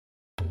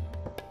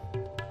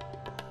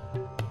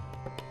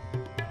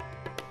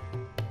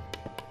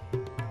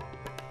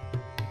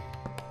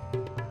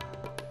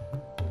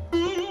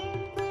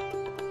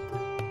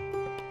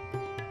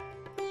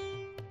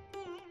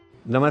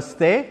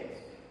Namaste.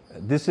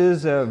 This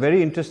is a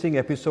very interesting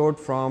episode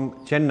from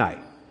Chennai,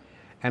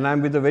 and I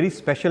am with a very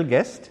special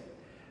guest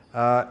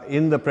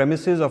in the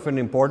premises of an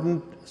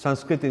important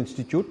Sanskrit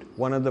institute,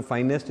 one of the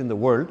finest in the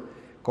world,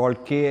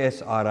 called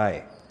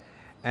KSRI.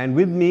 And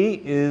with me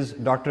is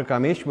Dr.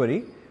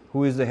 Kameshwari,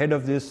 who is the head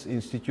of this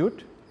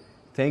institute.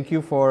 Thank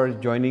you for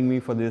joining me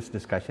for this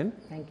discussion.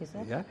 Thank you,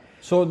 sir. Yeah.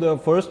 So the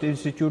first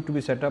institute to be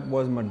set up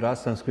was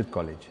Madras Sanskrit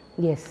College.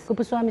 Yes,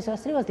 Kuppuswamy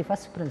Shastri was the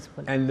first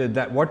principal. And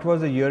what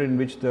was the year in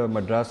which the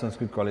Madras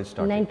Sanskrit College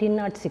started?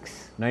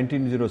 1906.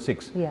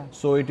 1906. Yeah.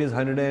 So it is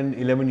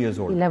 111 years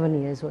old.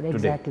 11 years old, today.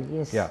 exactly,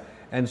 yes. Yeah.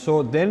 And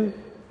so then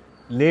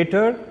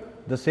later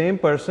the same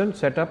person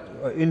set up,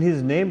 in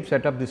his name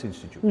set up this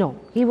institute. No,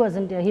 he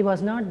wasn't, he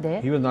was not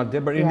there. He was not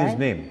there, but in his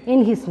name.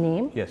 In his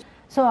name. Yes.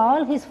 So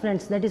all his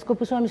friends, that is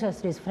Kuppuswamy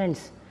Shastri's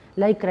friends,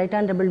 like Right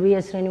Honorable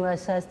V.S.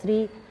 Srinivas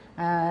Shastri,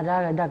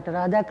 Dr.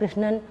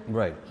 Radhakrishnan,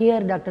 right.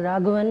 Here Dr.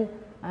 Raghavan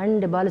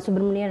and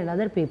Balasubramanian and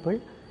other people,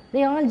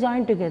 they all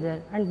joined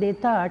together and they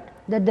thought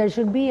that there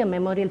should be a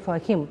memorial for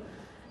him.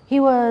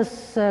 He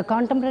was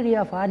contemporary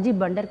of R.G.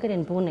 Bandarkar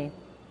in Pune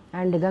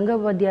and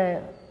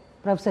Gangavadya,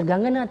 Professor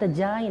Ganganatha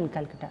Jha in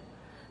Calcutta.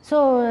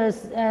 So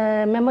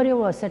a memorial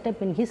was set up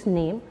in his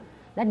name.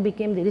 That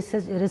became the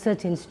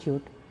research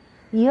institute.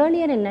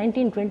 Earlier in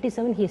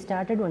 1927 he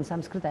started one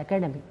Sanskrit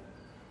academy,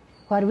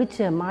 for which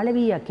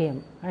Malaviya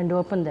came and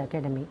opened the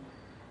academy.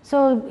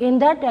 So in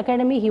that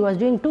academy he was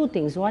doing two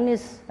things. One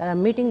is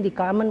meeting the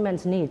common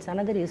man's needs,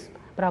 another is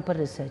proper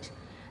research.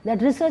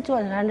 That research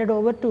was handed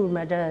over to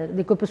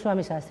the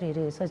Kuppuswamy Shastri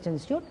Research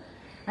Institute,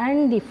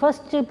 and the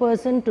first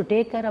person to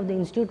take care of the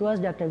institute was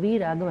Dr. V.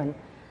 Raghavan,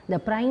 the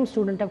prime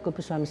student of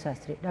Kuppuswamy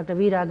Shastri. Dr.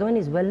 V. Raghavan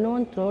is well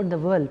known throughout the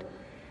world.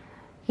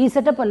 He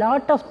set up a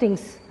lot of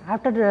things.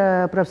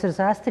 After Professor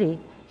Shastri,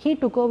 he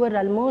took over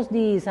almost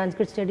the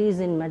Sanskrit studies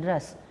in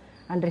Madras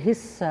under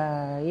his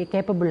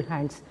capable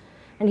hands.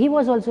 And he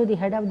was also the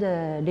head of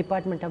the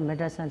Department of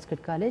Madras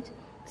Sanskrit College,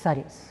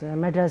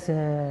 Madras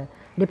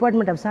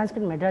Department of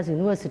Sanskrit, Madras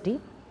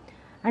University.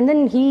 And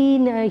then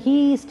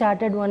he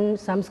started one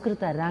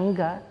Samskrita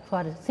Ranga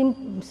for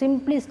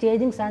simply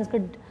staging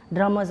Sanskrit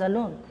dramas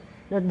alone.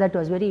 That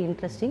was very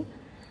interesting.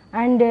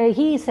 And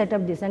he set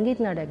up the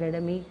Sangeet Nada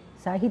Academy,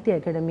 Sahitya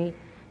Academy,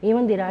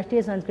 even the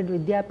Rashtriya Sanskrit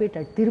Vidyapit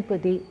at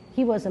Tirupati.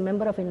 He was a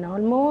member of in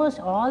almost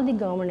all the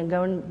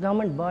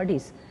government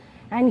bodies,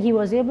 and he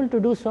was able to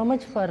do so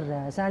much for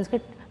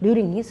Sanskrit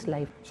during his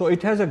life. So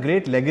it has a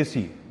great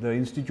legacy. The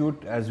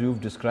institute, as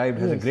you've described,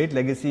 has a great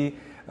legacy,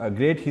 a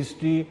great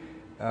history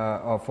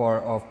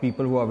of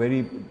people who are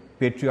very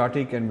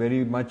patriotic and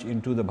very much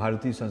into the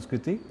Bharati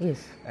Sanskriti.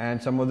 Yes.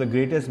 And some of the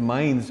greatest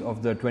minds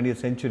of the 20th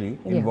century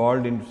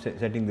involved in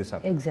setting this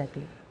up.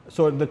 Exactly.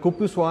 So the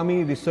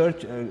Kuppuswamy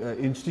Research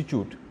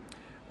Institute,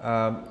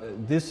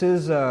 this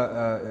is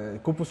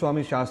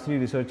Kuppuswamy Shastri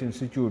Research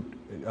Institute,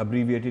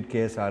 abbreviated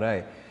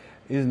KSRI,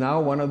 is now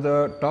one of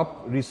the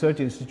top research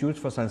institutes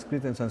for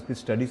Sanskrit and Sanskrit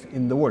studies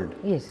in the world.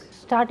 Yes,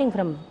 starting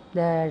from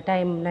the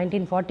time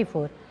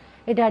 1944,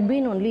 it had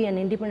been only an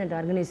independent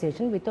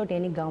organization without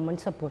any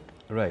government support.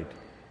 Right.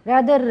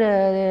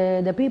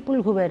 Rather, the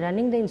people who were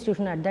running the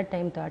institution at that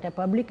time thought a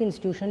public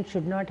institution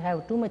should not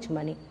have too much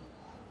money.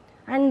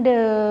 And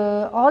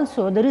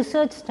also the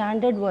research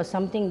standard was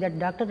something that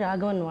Dr.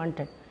 Raghavan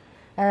wanted,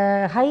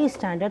 a high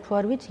standard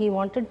for which he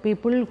wanted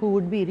people who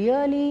would be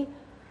really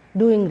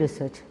doing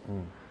research.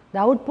 The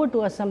output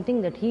was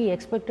something that he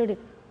expected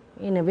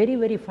in a very,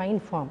 very fine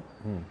form,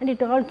 and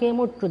it all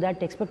came out to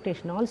that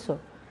expectation also.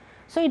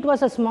 So it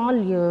was a small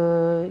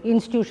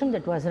institution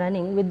that was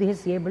running with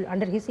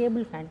under his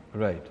able hand.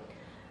 Right.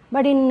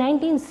 But in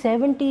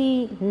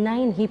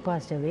 1979 he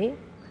passed away.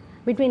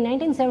 Between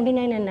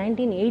 1979 and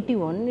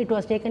 1981, it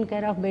was taken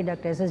care of by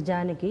Dr. S.S.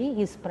 Janaki,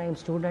 his prime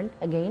student,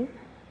 again,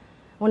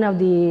 one of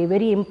the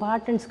very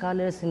important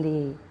scholars in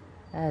the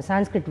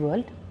Sanskrit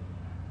world.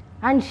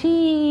 And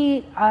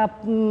she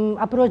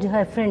approached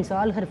her friends,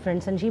 all her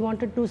friends, and she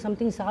wanted to do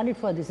something solid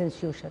for this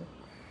institution.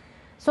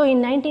 So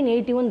in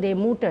 1981, they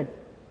mooted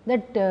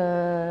that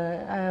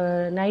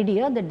an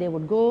idea that they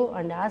would go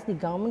and ask the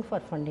government for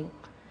funding.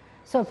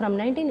 So from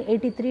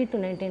 1983 to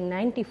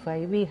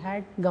 1995, we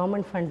had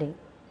government funding.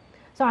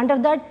 So under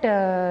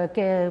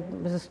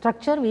that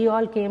structure, we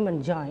all came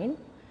and joined.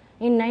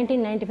 In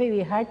 1995, we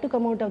had to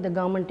come out of the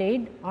government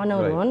aid on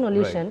our own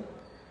volition.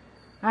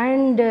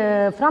 And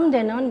from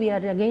then on, we are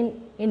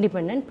again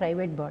independent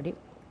private body.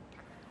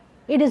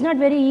 It is not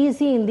very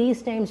easy in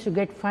these times to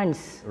get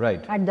funds.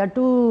 Right. At the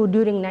two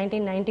during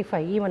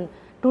 1995, even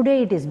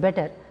today it is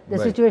better. The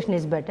situation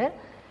is better.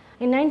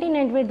 In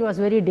 1995, it was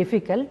very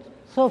difficult.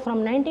 So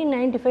from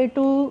 1995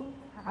 to,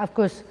 of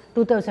course,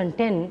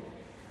 2010,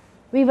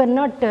 we were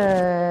not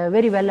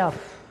very well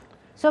off.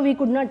 So we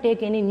could not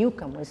take any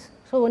newcomers.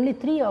 So only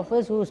 3 of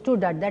us who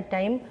stood at that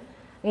time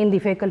in the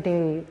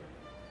faculty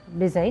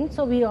design.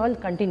 So we all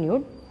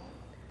continued,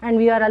 and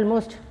we are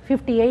almost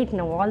 58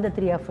 now, all the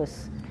 3 of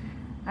us.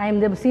 I am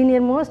the senior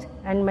most,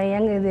 and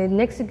the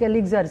next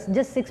colleagues are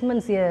just 6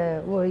 months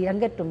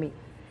younger to me.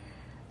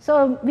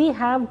 So we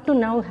have to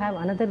now have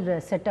another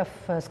set of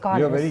scholars.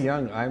 You're very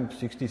young. I'm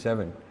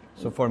 67.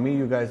 So for me,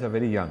 you guys are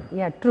very young.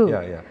 Yeah, true.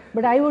 Yeah.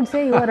 But I would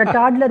say you are a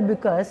toddler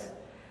because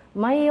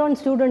my own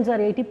students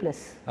are 80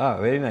 plus. Ah,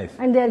 very nice.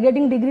 And they are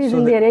getting degrees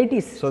in their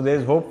 80s. So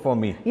there's hope for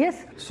me.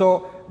 Yes.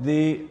 So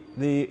the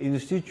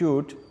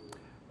institute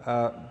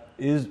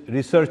is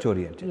research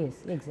oriented. Yes,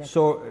 exactly.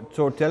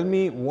 So tell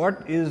me,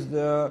 what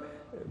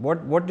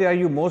are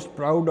you most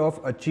proud of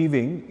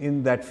achieving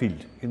in that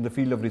field, in the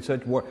field of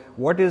research?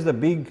 What is the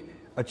big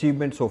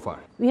achievement so far?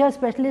 We have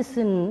specialists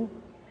in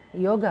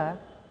yoga,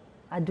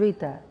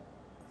 Advaita,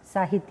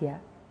 Sahitya,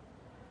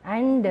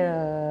 and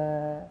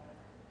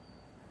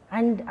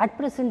at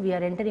present we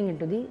are entering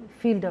into the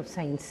field of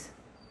science.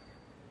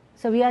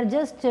 So we are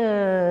just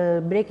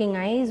breaking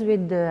ice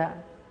with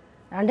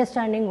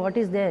understanding what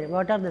is there,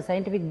 what are the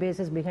scientific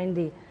basis behind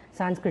the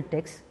Sanskrit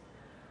texts.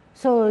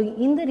 So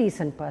in the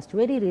recent past,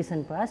 very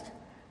recent past,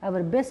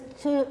 our best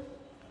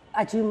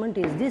achievement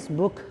is this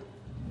book.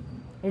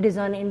 It is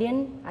on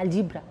Indian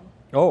algebra.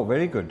 Oh,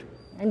 very good.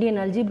 Indian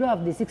algebra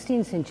of the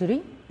 16th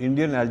century.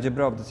 Indian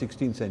algebra of the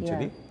 16th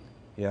century.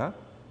 Yeah.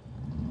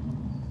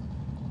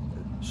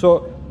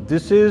 So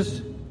this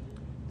is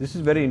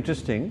very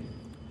interesting.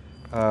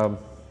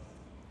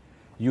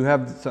 You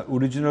have the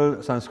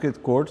original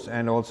Sanskrit quotes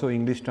and also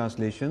English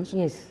translations.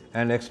 Yes.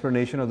 And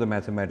explanation of the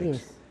mathematics.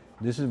 Yes.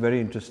 This is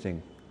very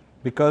interesting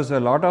because a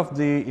lot of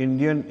the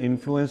Indian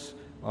influence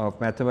of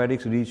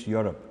mathematics reached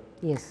Europe.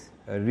 Yes.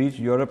 Reached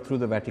Europe through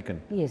the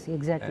Vatican. Yes,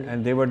 exactly.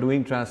 And they were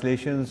doing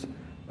translations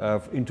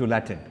into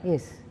Latin.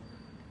 Yes.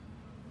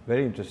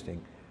 Very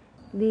interesting.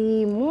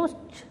 The most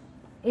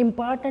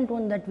important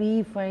one that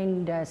we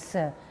find as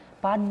a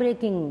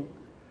path-breaking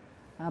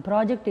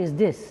project is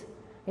this.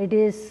 It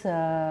is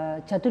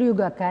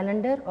Chaturyuga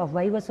calendar of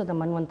Vaivasvata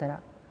Manvantara.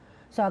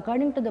 So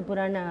according to the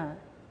Purana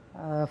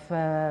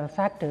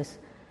factors,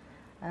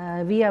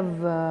 we have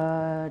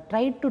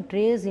tried to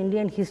trace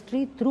Indian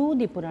history through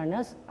the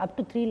Puranas up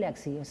to 3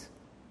 lakhs years.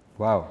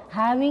 Wow.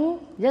 Having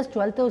just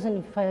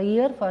 12,000 a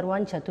year for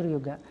one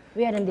Chaturyuga.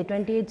 We are in the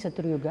 28th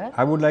Chaturyuga.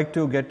 I would like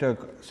to get a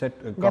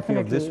copy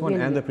of this one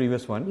and the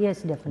previous one.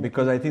 Yes, definitely.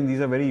 Because I think these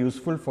are very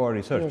useful for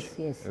research.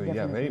 Yes, Yeah,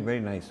 definitely. very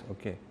nice.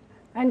 Okay.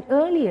 And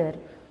earlier,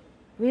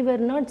 we were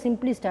not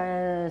simply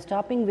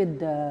stopping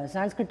with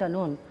Sanskrit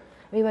alone.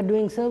 We were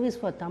doing service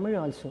for Tamil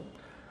also.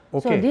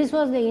 Okay. So this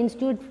was the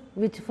institute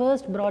which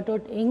first brought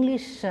out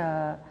English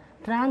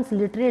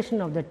transliteration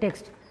of the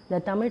text, the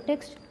Tamil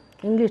text,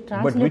 English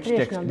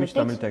transliteration of the Which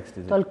Tamil text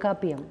is it?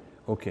 Tolkappiyam,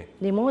 Okay.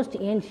 the most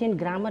ancient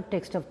grammar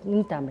text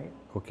in Tamil.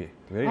 Okay.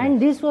 Very And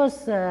nice.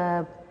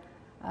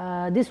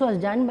 this was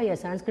done by a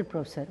Sanskrit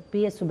professor,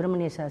 P.S.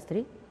 Subramania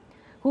Shastri,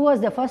 who was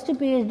the first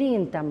PhD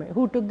in Tamil,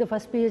 who took the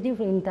first PhD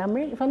in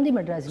Tamil from the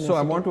Madras University. So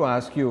I want to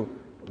ask you,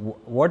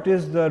 what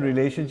is the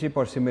relationship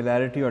or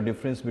similarity or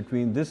difference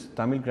between this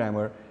Tamil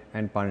grammar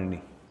and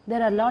Panini?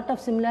 There are a lot of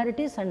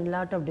similarities and a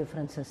lot of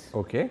differences.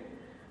 Okay.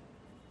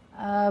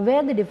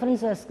 Where the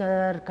differences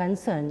are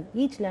concerned,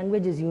 each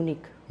language is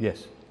unique.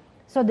 Yes.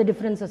 So the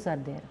differences are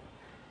there.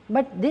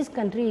 But this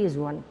country is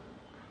one.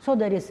 So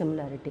there is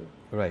similarity.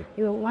 Right.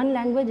 One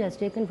language has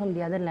taken from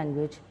the other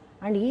language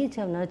and each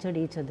have nurtured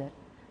each other.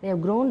 They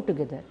have grown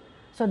together.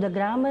 So the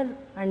grammar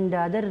and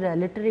other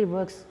literary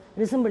works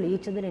resemble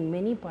each other in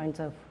many points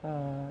of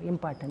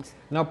importance.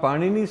 Now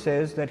Panini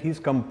says that he's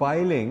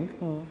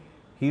compiling,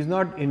 he's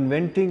not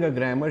inventing a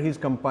grammar, he's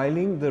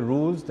compiling the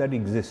rules that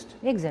exist.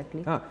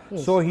 Exactly.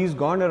 Yes. So he's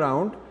gone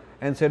around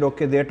and said,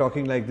 okay, they're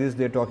talking like this,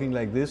 they're talking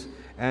like this,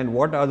 and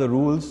what are the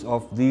rules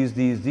of these,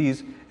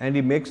 and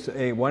he makes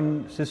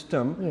one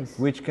system Yes.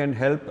 which can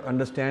help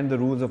understand the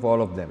rules of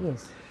all of them.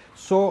 Yes.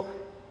 So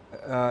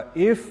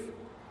if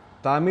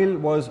Tamil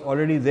was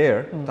already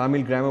there,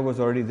 Tamil grammar was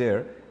already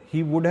there,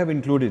 he would have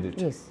included it.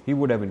 Yes. He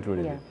would have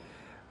included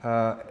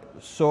Yeah. it.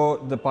 So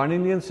the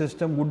Paninian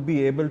system would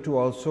be able to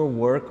also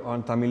work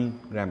on Tamil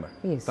grammar,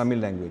 Yes. Tamil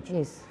language.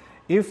 Yes.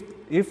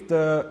 If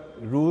the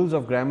rules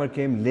of grammar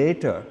came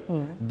later,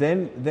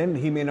 then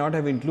he may not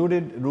have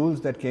included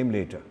rules that came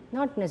later.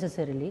 Not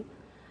necessarily.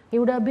 He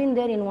would have been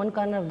there in one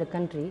corner of the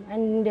country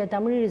and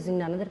Tamil is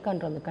in another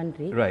corner of the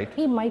country. Right.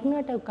 He might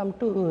not have come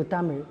to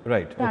Tamil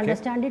Right, to okay.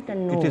 understand it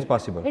and know. It is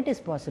possible. It is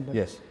possible.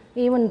 Yes.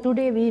 Even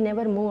today we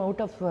never move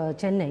out of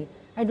Chennai.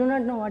 I do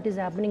not know what is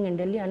happening in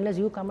Delhi unless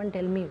you come and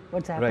tell me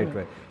what's happening.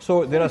 Right.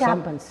 So there It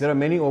happens. there are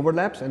many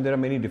overlaps and there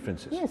are many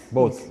differences. Yes.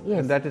 Both. Yes,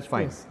 And that is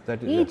fine. yes.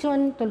 That is Each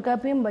one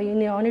Tolkappiyam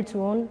on its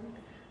own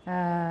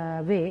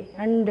way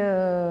and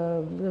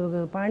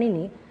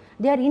Panini,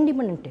 they are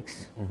independent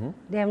texts.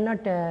 They are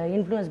not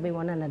influenced by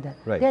one another.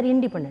 Right. They are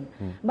independent.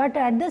 But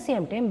at the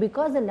same time,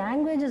 because the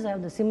languages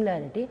have the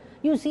similarity,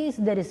 you see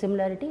there is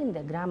similarity in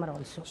the grammar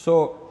also.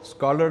 So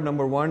scholar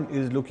number 1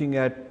 is looking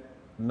at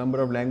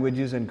number of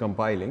languages and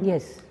compiling.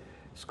 Yes.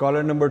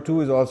 Scholar number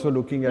 2 is also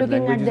looking at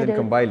Looking at languages the and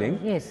compiling.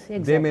 Yes, They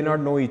may exactly. not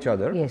know each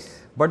other.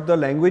 Yes. But the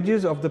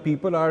languages of the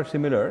people are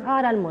similar.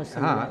 Are almost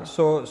similar.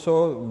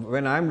 So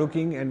when I am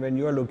looking and when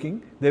you are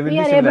looking, there will We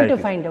be are similarity. able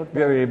to find out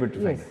We are that. able to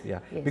find Yes, it. Yeah.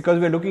 yes. Because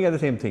we are looking at the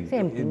same thing.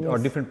 Same thing, Or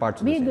yes. different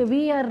parts of the same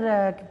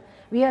thing.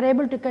 we are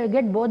able to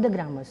get both the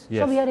grammars.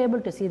 Yes. So we are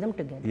able to see them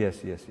together.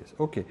 Yes.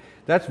 Okay,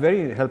 that's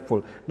very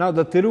helpful. Now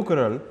the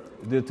Tirukkural,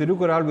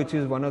 which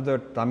is one of the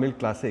Tamil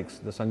classics,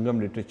 the Sangam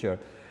literature.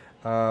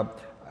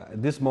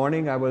 This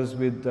morning I was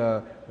with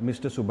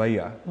Mr.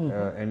 Subbiah,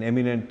 an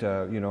eminent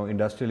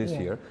industrialist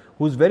here,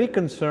 who is very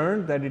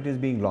concerned that it is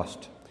being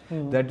lost.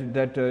 That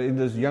in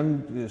this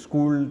young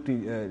school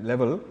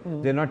level,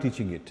 they're not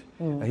teaching it.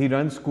 He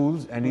runs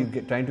schools and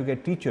he's trying to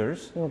get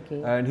teachers,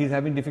 and he's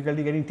having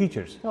difficulty getting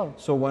teachers.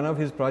 So one of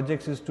his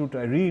projects is to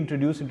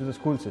reintroduce into the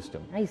school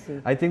system. I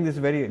see. I think this is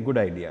a very good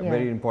idea,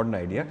 very important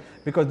idea,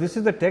 because this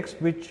is the text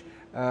which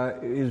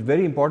is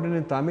very important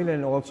in Tamil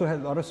and also has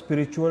a lot of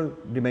spiritual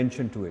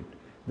dimension to it.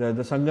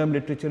 The Sangam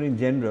literature in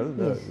general,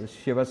 the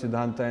Shiva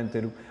Siddhanta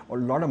and a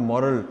lot of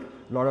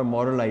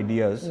moral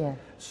ideas.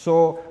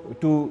 So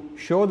to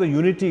show the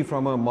unity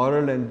from a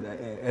moral and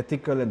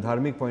ethical and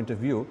dharmic point of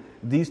view,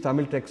 these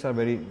Tamil texts are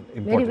very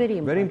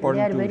important. Very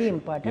important. They are very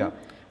important. Yeah.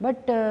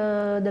 But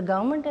the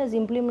government has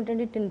implemented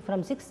it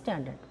from 6th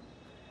standard.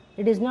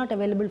 It is not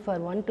available for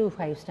 1 to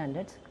 5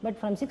 standards, but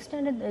from 6th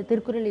standard,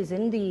 Tirukkural is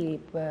in the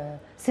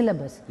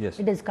syllabus. Yes.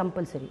 It is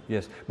compulsory.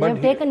 Yes. They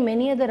have taken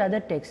many other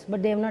texts,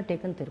 but they have not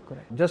taken Tirukkural.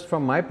 Just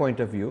from my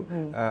point of view,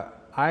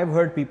 I've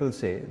heard people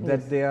say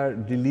that they are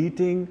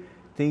deleting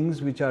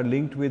things which are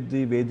linked with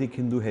the Vedic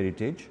Hindu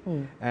heritage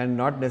and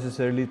not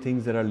necessarily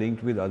things that are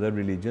linked with other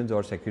religions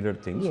or secular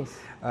things. Yes.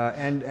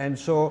 And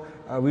so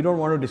we don't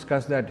want to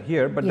discuss that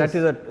here, but that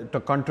is a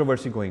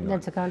controversy going on.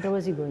 That's a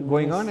controversy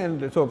going on,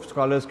 and so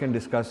scholars can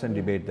discuss and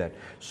debate that.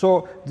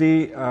 So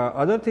the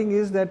other thing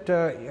is that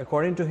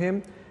according to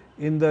him,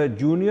 in the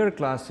junior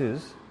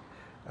classes,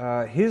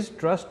 his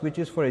trust, which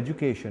is for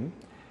education,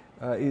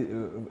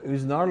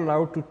 is not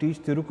allowed to teach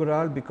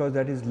Tirukkural because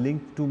that is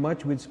linked too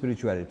much with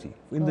spirituality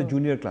in the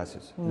junior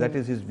classes. That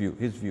is his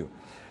view.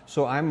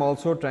 So I'm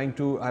also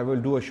I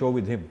will do a show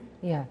with him,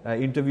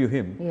 interview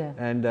him,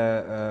 and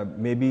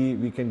maybe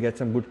we can get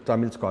some good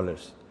Tamil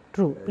scholars.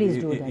 True, please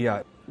do that.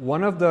 Yeah.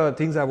 One of the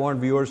things I want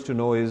viewers to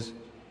know is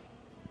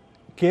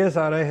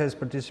KSRI has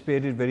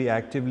participated very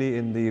actively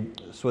in the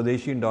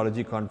Swadeshi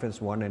Indology Conference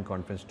 1 and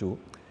Conference 2,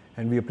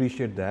 and we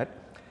appreciate that.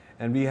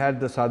 And we had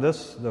the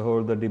sadhas,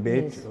 the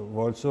debate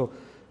also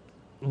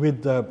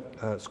with the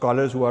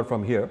scholars who are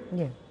from here.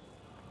 Yeah.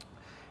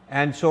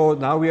 And so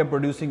now we are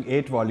producing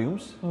 8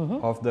 volumes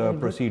of the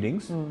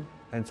proceedings,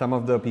 and some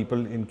of the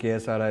people in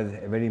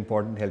KSRI is very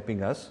important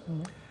helping us.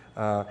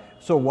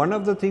 So one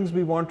of the things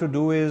we want to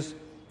do is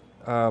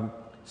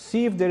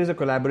see if there is a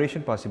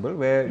collaboration possible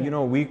where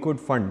we could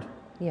fund.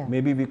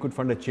 Maybe we could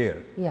fund a chair,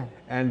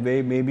 and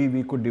maybe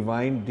we could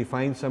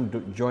define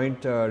some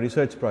joint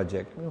research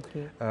project,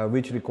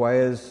 which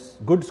requires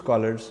good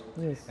scholars,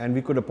 and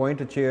we could appoint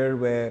a chair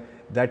where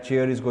that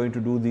chair is going to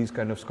do these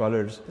kind of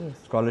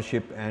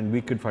scholarship, and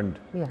we could fund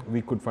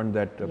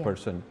that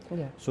person.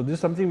 So this is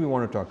something we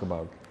want to talk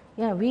about.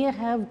 Yeah, we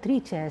have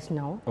 3 chairs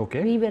now.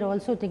 Okay. We were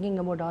also thinking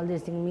about all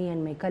these things, me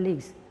and my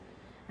colleagues,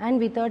 and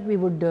we thought we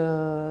would.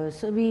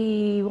 So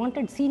we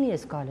wanted senior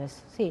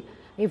scholars. See,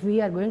 if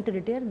we are going to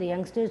retire, the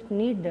youngsters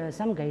need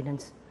some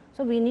guidance.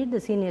 So we need the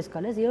senior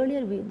scholars.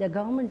 Earlier, the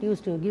government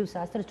used to give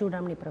Shastra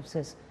Chudamani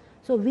professors.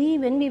 So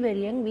when we were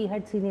young, we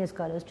had senior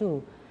scholars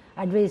to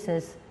advise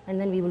us, and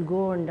then we will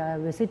go and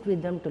visit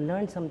with them to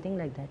learn something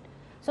like that.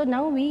 So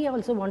now we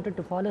also wanted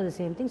to follow the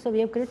same thing. So we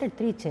have created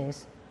 3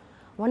 chairs.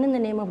 One in the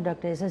name of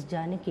Dr. S.S.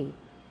 Janaki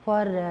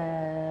for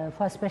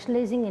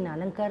specializing in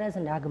Alankaras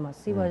and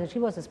Agamas. She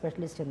was a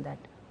specialist in that.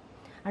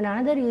 And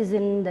another is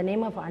in the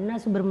name of Anna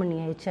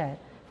Subramania HR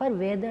for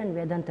Veda and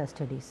Vedanta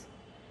studies.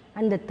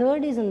 And the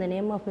third is in the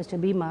name of Mr.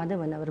 B.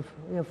 Madhavan,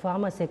 our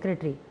former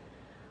secretary,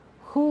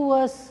 who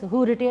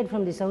retired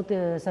from the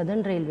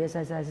Southern Railways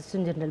as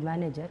Assistant General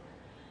Manager,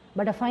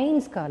 but a fine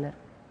scholar,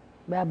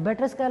 a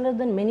better scholar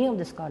than many of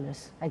the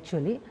scholars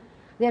actually.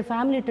 Their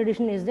family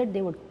tradition is that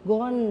they would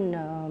go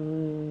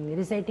on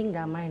reciting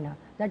Ramayana.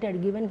 That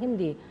had given him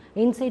the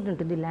insight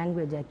into the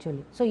language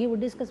actually. So he would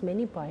discuss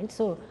many points.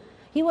 So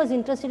he was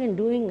interested in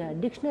doing a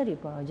dictionary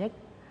project,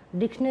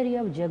 dictionary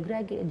of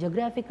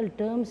geographical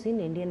terms in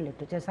Indian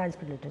literature,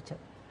 Sanskrit literature.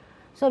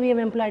 So we have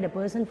employed a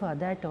person for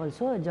that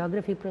also, a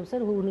geography professor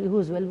who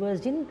is well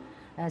versed in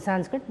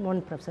Sanskrit,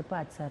 one Professor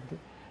Patsardi.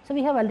 So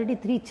we have already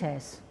 3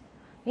 chairs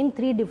in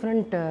 3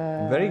 different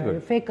very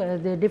good.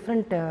 The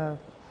different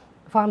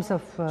forms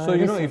of so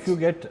research. If you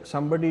get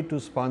somebody to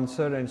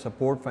sponsor and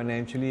support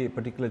financially a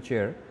particular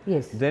chair,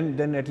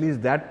 then at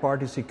least that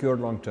part is secured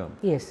long term.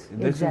 Yes,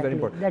 this is very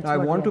important. Now, I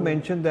want to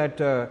mention that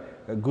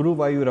Guru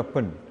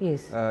Vayurappan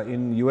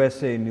in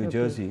USA, in New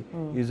Jersey,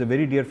 is a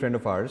very dear friend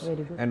of ours,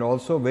 and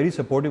also very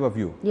supportive of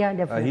you. Yeah,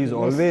 definitely.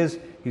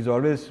 He's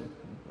always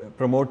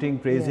promoting,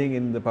 praising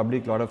in the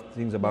public a lot of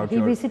things about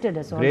your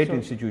great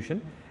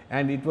institution.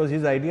 And it was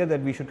his idea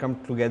that we should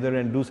come together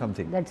and do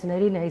something. That's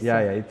very nice.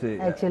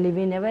 Actually,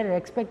 we never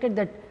expected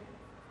that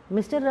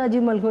Mr.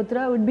 Rajiv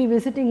Malhotra would be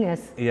visiting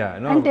us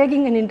and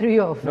taking an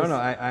interview of us.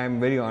 I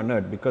am very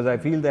honored because I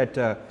feel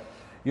that,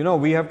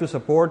 we have to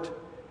support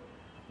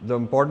the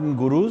important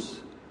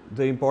gurus,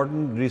 the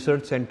important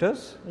research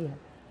centers,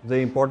 the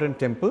important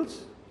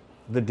temples,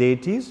 the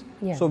deities.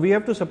 Yeah. So we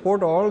have to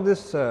support all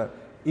this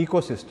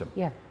ecosystem.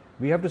 Yeah.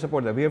 We have to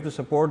support that. We have to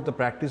support the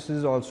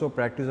practices also,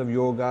 practice of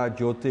yoga,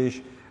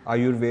 Jyotish,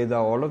 Ayurveda,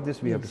 all of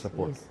this we have to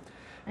support. Yes.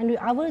 And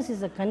ours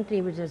is a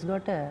country which has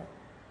got a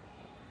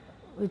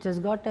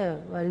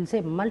I will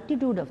say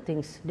multitude of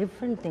things,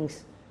 different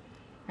things,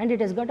 and it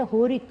has got a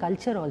hoary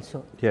culture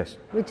also. Yes.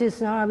 Which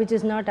is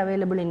not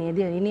available in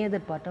any other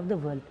part of the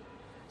world.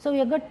 So we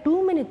have got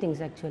too many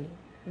things actually.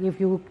 If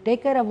you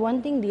take care of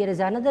one thing, there is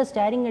another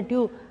staring at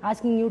you,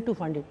 asking you to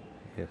fund it.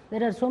 Yes.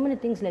 There are so many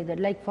things like that.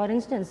 Like for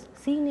instance,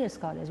 senior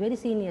scholars, very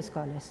senior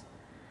scholars,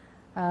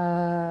 they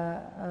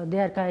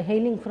are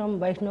hailing from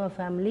Vaishnava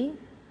family,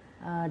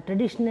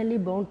 traditionally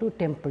bound to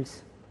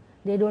temples.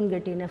 They don't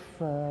get enough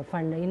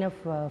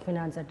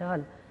finance at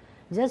all.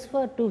 Just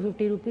for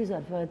 250 rupees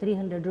or for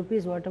 300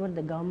 rupees, whatever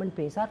the government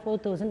pays, or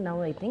 4,000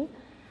 now I think,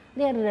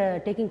 they are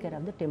taking care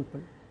of the temple.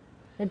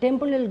 The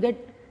temple will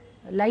get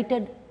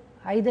lighted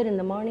either in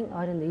the morning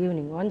or in the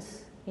evening,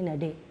 once in a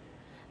day.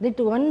 That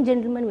one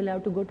gentleman will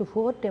have to go to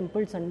 4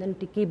 temples and then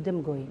to keep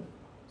them going.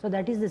 So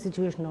that is the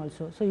situation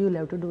also. So you will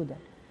have to do that.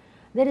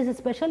 There is a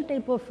special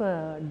type of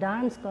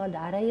dance called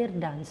Arayar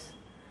dance,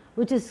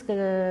 which is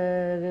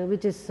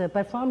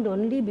performed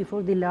only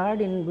before the Lord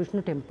in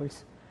Vishnu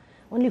temples.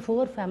 Only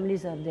 4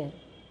 families are there,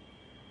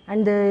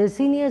 and the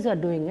seniors are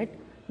doing it,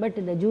 but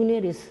the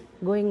junior is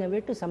going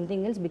away to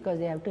something else because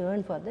they have to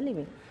earn for the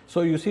living.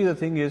 So you see, the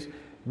thing is,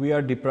 we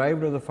are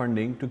deprived of the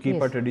funding to keep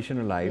Yes. our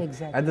tradition alive.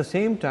 Exactly. At the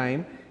same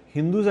time,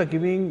 Hindus are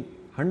giving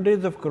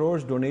hundreds of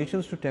crores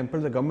donations to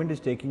temples. The government is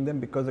taking them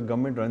because the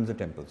government runs the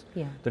temples.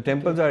 Yeah. The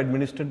temples are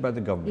administered by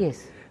the government.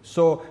 Yes.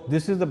 So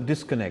this is the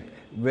disconnect.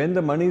 When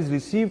the money is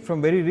received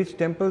from very rich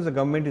temples, the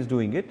government is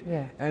doing it,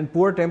 Yeah. and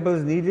poor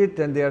temples need it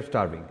and they are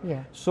starving.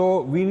 Yeah.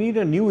 So we need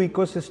a new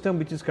ecosystem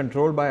which is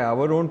controlled by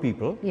our own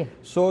people. Yeah.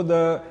 So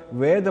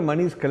where the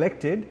money is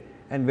collected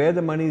and where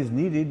the money is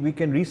needed, we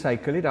can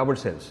recycle it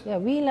ourselves. Yeah,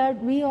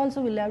 we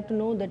also will have to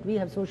know that we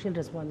have social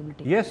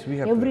responsibility. Yes, we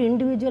have to. Every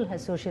individual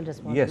has social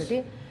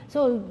responsibility.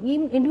 So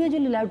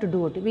individually will have to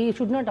do it. We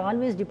should not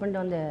always depend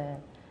on the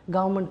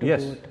government to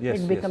Yes, do it. yes,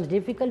 It yes. becomes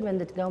difficult when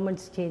the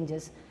government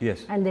changes.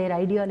 Yes. And their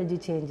ideology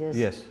changes.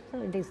 Yes.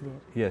 So it is there.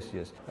 Yes,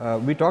 yes.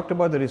 We talked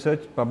about the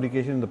research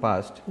publication in the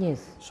past.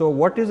 Yes. So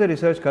what is the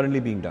research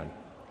currently being done?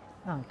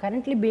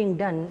 Currently being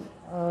done,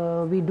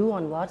 we do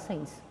on war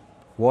science.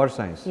 War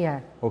science. Yeah.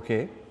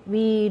 Okay.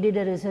 We did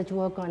a research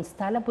work on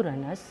Sthala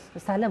Puranas,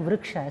 Sthala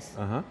Vrikshas,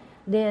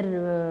 their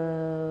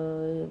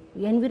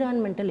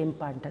environmental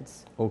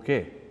importance.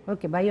 Okay.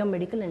 Okay,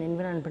 biomedical and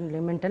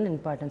environmental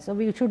importance. So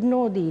we should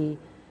know the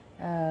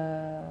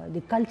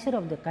culture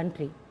of the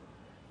country.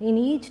 In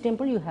each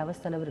temple you have a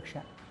Sthala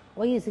Vriksha.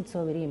 Why is it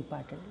so very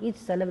important? Each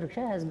Sthala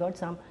Vriksha has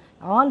got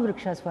all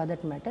Vrikshas for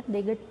that matter,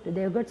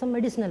 they have got some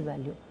medicinal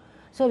value.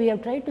 So we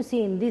have tried to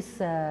see in this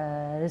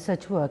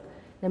research work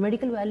the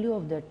medical value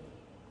of the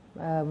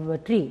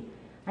tree,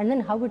 and then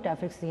how it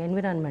affects the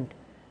environment,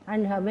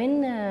 and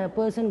when a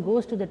person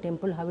goes to the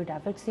temple, how it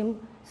affects him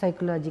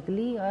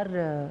psychologically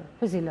or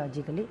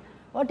physiologically,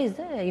 what is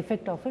the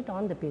effect of it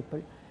on the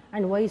people,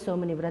 and why so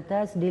many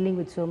vratas dealing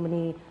with so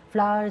many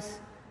flowers,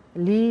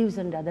 leaves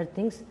and other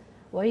things,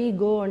 why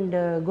go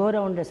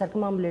around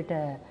circumambulate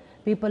a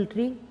people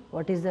tree,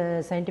 what is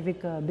the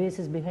scientific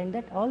basis behind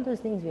that, all those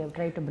things we have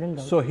tried to bring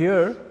out. So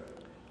here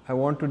I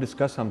want to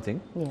discuss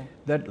something,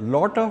 that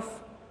lot of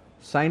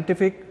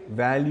scientific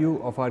value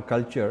of our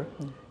culture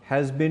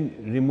has been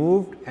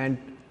removed and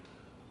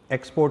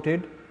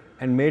exported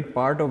and made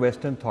part of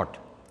Western thought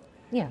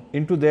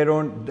into their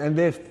own, and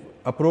they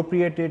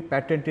appropriate it,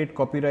 patent it,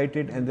 copyright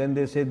it, and then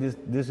they say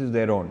this is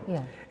their own,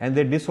 and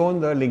they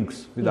disown the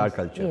links with our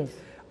culture. Yes.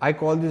 I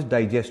call this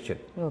digestion.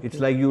 Okay. It's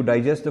like you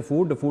digest the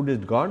food is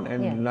gone,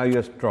 and now you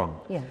are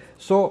strong.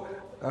 So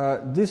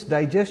this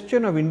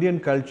digestion of Indian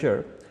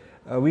culture,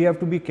 we have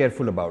to be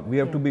careful about. We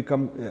have to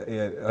become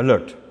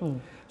alert.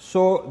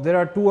 So there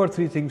are 2 or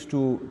 3 things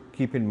to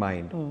keep in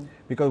mind,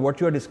 because what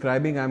you are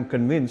describing, I am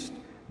convinced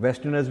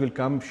Westerners will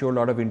come, show a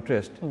lot of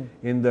interest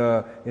in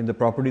the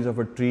properties of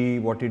a tree,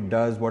 what it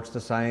does, what's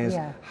the science,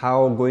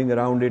 how going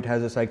around it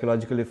has a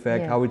psychological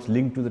effect, how it's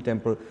linked to the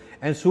temple.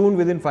 And soon,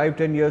 within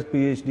 5-10 years,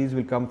 PhDs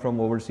will come from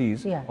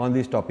overseas on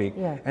this topic,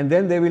 and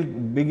then they will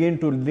begin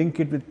to link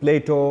it with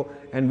Plato,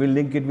 and will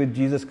link it with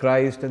Jesus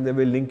Christ, and they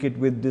will link it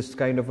with this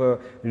kind of a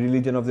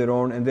religion of their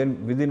own, and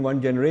then within one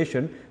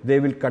generation they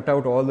will cut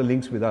out all the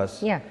links with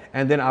us,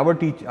 and then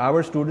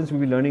our students will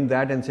be learning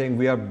that and saying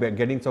we are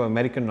getting some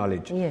American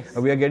knowledge.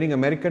 We are getting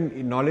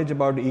American knowledge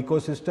about the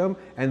ecosystem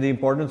and the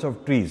importance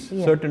of trees.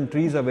 Certain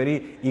trees are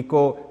very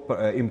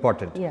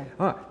important.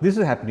 This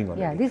is happening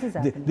already.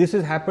 This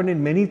has happened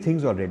in many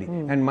things already,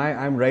 and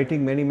I'm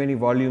writing many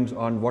volumes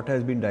on what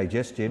has been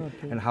digested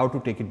and how to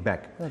take it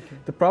back.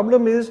 The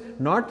problem is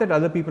not that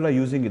other people are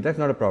using it, that's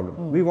not a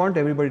problem. We want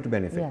everybody to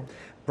benefit.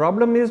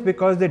 Problem is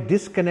because they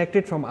disconnect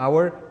it from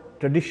our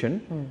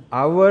tradition,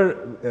 our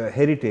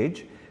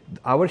heritage,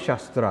 our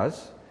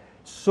shastras,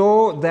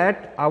 so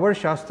that our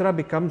Shastra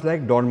becomes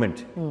like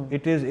dormant.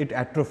 It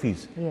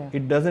atrophies. Yeah.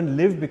 It doesn't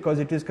live because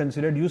it is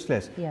considered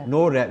useless, Yeah.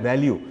 no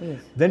value. Yes.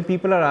 Then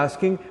people are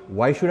asking,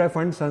 why should I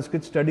fund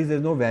Sanskrit studies?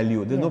 There's no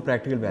value, there's Yeah. no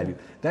practical value.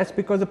 That's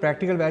because the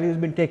practical value has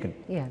been taken.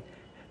 Yeah.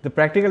 The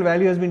practical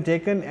value has been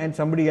taken and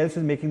somebody else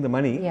is making the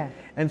money, Yeah.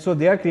 and so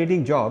they are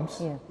creating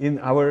jobs Yeah. in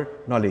our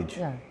knowledge.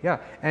 Yeah.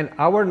 And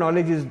our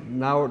knowledge is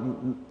now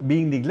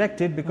being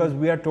neglected because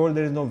we are told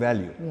there is no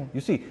value. Yeah. You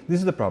see, this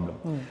is the problem.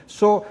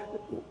 So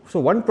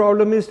one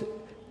problem is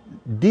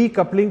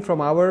decoupling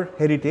from our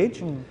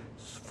heritage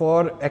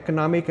for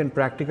economic and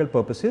practical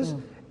purposes,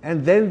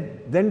 and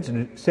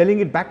then selling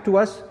it back to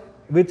us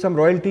with some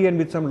royalty and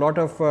with some lot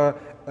of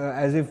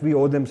as if we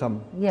owe them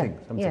something.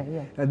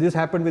 This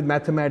happened with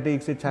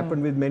mathematics, it's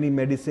happened with many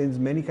medicines,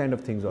 many kind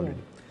of things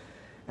already.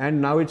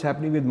 And now it's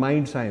happening with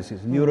mind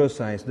sciences,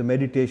 neuroscience, the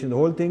meditation, the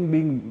whole thing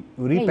being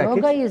repackaged.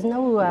 Yoga is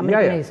now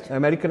Americanized.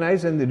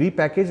 Americanized and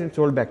repackaged and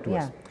sold back to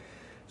us.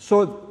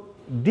 So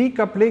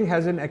decoupling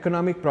has an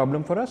economic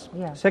problem for us.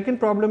 Second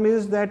problem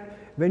is that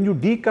when you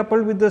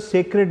decouple with the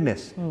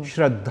sacredness,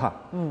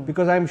 Shraddha,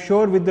 because I am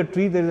sure with the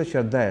tree there is a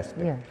Shraddha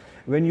aspect.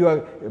 When you are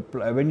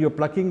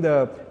plucking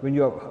when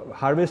you are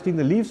harvesting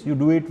the leaves, you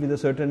do it with a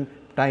certain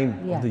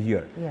time of the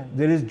year.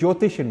 There is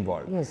Jyotish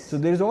involved. So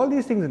there is all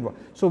these things involved.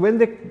 So when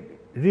they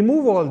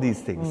remove all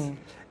these things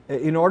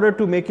in order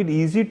to make it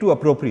easy to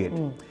appropriate,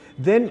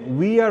 then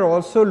we are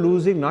also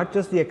losing not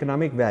just the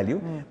economic value,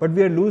 but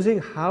we are losing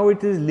how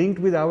it is linked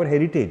with our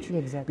heritage.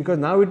 Because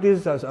now it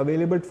is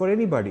available for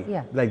anybody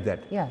like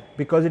that,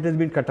 because it has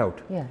been cut out.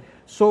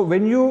 So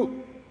when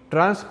you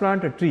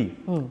transplant a tree,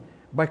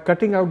 by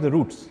cutting out the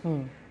roots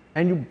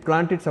and you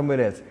plant it somewhere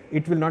else,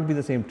 it will not be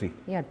the same tree.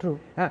 True.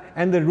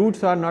 And the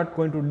roots are not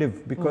going to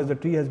live because the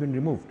tree has been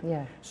removed.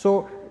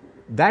 So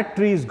that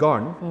tree is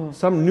gone,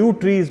 some new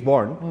tree is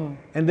born,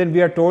 and then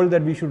we are told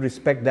that we should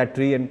respect that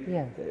tree.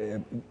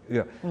 And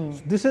So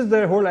this is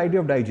the whole idea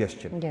of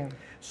digestion.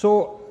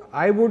 So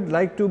I would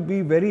like to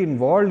be very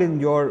involved in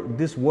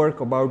this work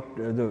about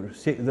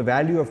the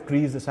value of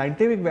trees, the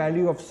scientific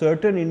value of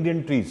certain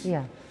Indian trees.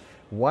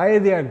 Why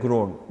they are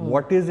grown,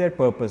 what is their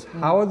purpose,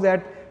 how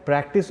that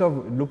practice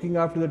of looking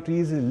after the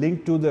trees is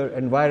linked to the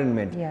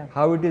environment,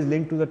 how it is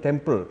linked to the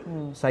temple,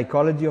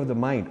 psychology of the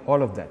mind,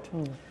 all of that.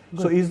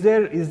 So is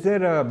there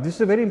this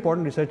is a very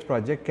important research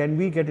project. Can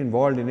we get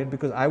involved in it?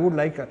 Because I would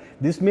like,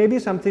 this may be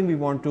something we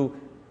want to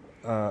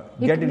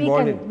get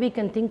involved in. We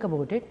can think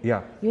about it.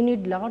 You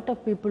need lot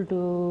of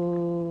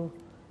people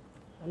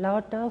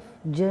lot of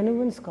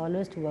genuine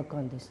scholars to work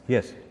on this.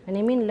 And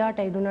I mean lot,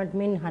 I do not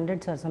mean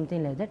hundreds or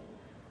something like that.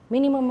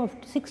 Minimum of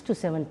 6 to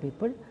 7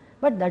 people,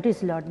 but that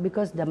is lot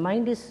because the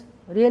mind is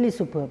really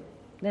superb.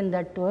 Then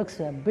that works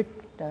a bit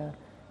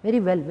very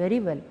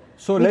well.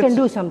 So we can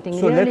do something.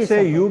 So let's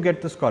say you get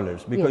the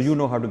scholars because you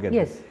know how to get them.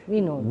 Yes,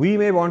 we know. We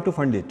may want to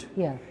fund it.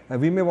 Yeah.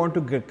 We may want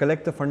to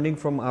collect the funding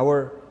from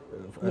our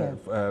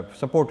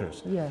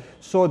supporters.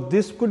 So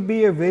this could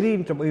be a very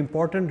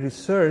important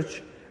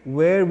research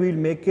where we'll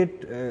make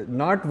it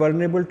not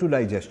vulnerable to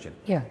digestion.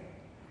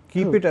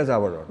 Keep it as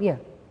our own.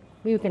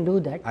 We can do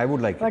that. I would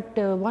like it.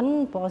 But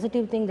one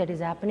positive thing that is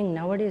happening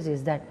nowadays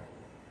is that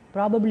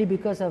probably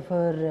because of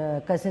our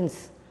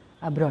cousins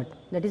abroad,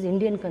 that is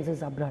Indian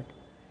cousins abroad,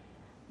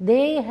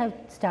 they have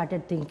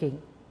started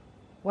thinking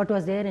what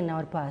was there in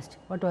our past,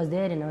 what was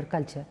there in our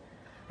culture,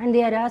 and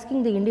they are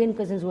asking the Indian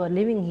cousins who are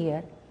living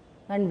here,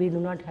 and we do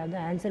not have the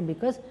answer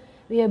because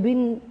we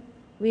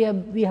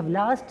have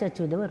lost touch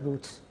with our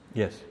roots.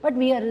 But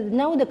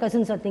now the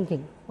cousins are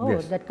thinking,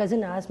 that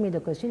cousin asked me the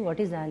question, what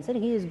is the answer?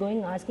 He is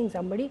going asking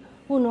somebody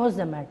who knows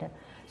the matter.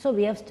 So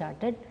we have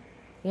started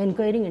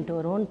inquiring into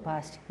our own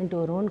past, into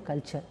our own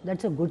culture.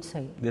 That's a good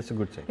sign. That's a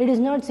good sign. It is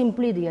not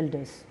simply the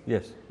elders.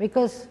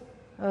 Because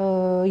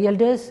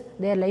elders,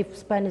 their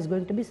lifespan is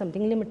going to be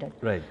something limited.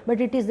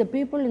 But it is the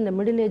people in the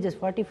middle ages,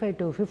 45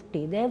 to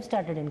 50, they have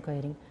started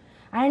inquiring.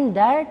 And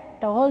that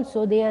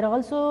also, they are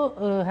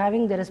also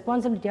having the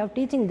responsibility of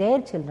teaching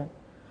their children,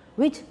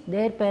 which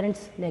their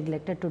parents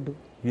neglected to do.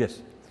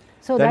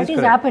 So that is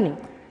happening.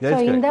 So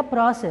in the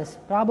process,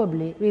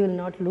 probably we will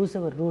not lose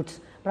our roots.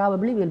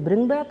 Probably we will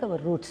bring back our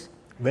roots.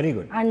 Very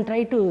good. And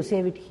try to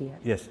save it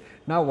here.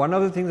 Now, one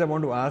of the things I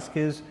want to ask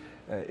is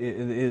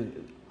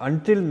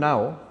until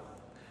now,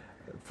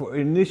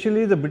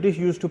 initially the British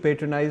used to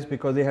patronize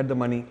because they had the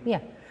money.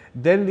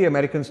 Then the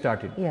Americans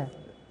started.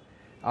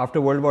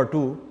 After World War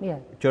II,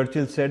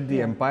 Churchill said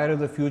the empire of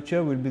the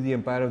future will be the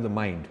empire of the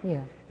mind.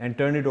 And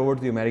turn it over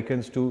to the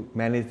Americans to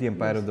manage the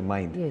empire of the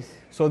mind.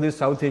 So this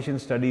South Asian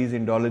studies,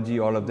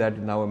 Indology, all of that is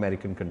now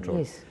American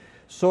control.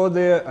 So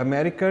the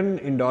American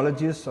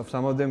Indologists, of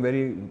some of them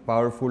very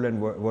powerful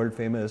and world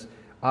famous,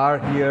 are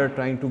here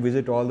trying to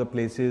visit all the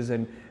places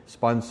and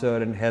sponsor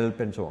and help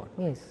and so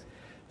on.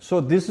 So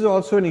this is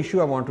also an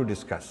issue I want to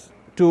discuss.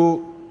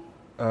 To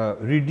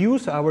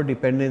reduce our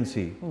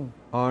dependency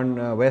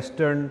on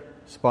Western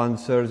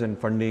sponsors and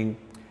funding,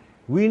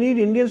 We need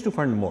Indians to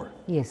fund more.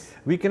 Yes.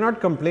 We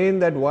cannot complain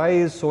that why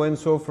is so and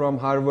so from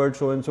Harvard,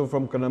 so and so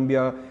from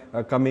Columbia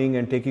coming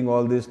and taking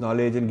all this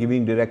knowledge and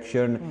giving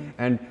direction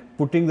and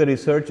putting the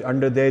research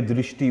under their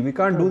drishti. We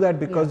can't do that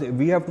because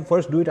we have to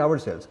first do it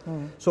ourselves.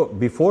 So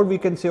before we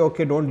can say,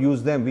 okay, don't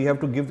use them, we have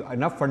to give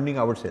enough funding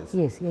ourselves.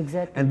 Yes,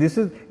 exactly. And this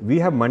is, we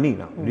have money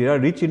now. There are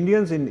rich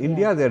Indians in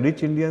India, there are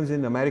rich Indians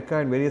in America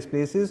and various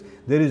places.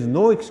 There is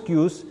no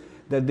excuse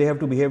that they have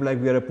to behave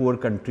like we are a poor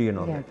country and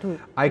all that. True.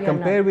 I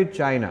compare with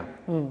China.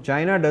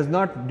 China does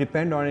not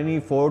depend on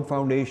any Ford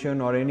Foundation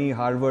or any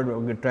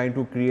Harvard trying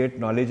to create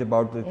knowledge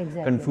about the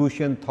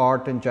Confucian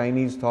thought and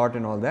Chinese thought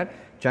and all that.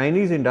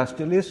 Chinese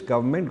industrialists,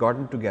 government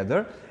gotten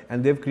together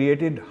and they've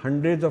created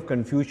hundreds of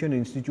Confucian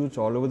institutes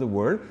all over the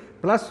world,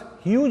 plus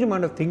huge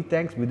amount of think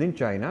tanks within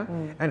China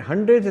and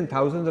hundreds and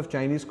thousands of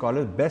Chinese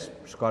scholars, best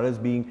scholars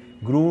being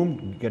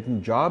groomed,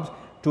 getting jobs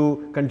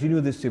to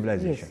continue this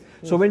civilization.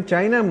 So when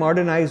China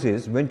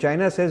modernizes, when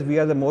China says we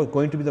are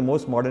going to be the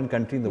most modern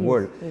country in the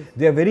world,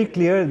 they are very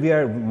clear we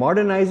are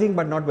modernizing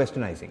but not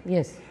westernizing.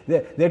 Yes.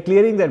 They are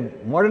clearing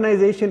that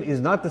modernization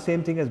is not the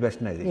same thing as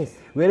westernization.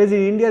 Whereas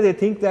in India they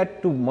think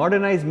that to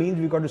modernize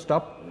means we got to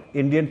stop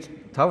Indian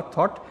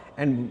thought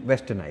and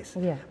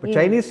westernize. But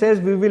Chinese says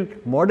we will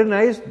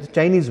modernize the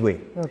Chinese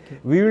way.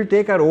 We will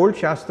take our old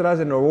shastras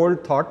and our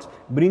old thoughts,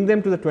 bring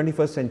them to the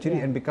 21st century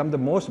and become the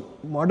most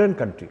modern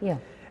country.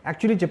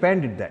 Actually,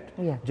 Japan did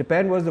that.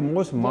 Japan was the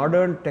most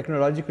modern,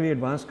 technologically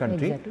advanced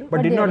country,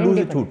 but did not lose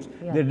its roots.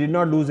 They did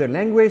not lose their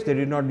language, they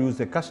did not lose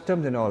their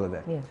customs and all of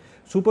that.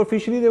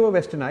 Superficially, they were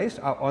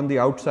westernized. On the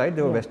outside,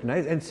 they were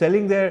westernized and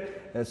selling their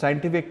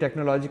scientific,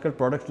 technological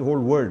products to the whole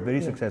world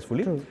very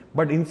successfully.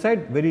 But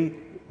inside, very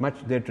much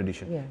their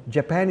tradition.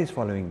 Japan is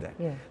following that.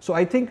 So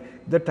I think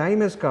the time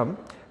has come.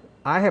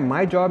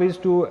 My job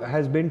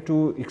has been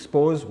to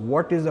expose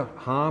what is the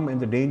harm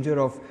and the danger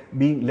of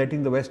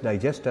letting the West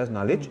digest us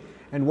knowledge,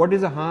 and what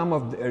is the harm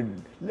of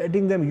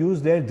letting them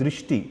use their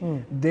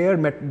drishti,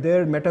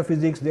 their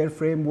metaphysics, their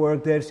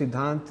framework, their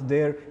siddhant,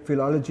 their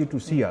philology to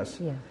see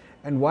us,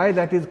 and why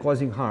that is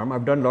causing harm.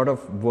 I've done a lot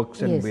of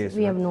works and ways.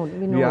 We know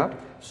it.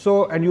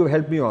 So, and you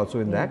helped me also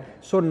in that.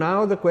 So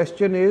now the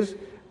question is,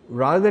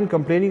 rather than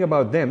complaining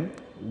about them,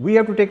 we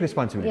have to take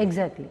responsibility.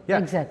 Exactly.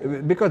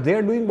 Because they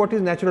are doing what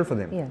is natural for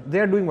them. They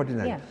are doing what is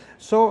natural.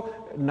 So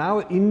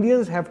now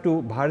Indians have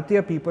to,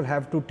 Bharatiya people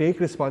have to take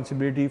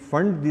responsibility,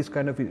 fund this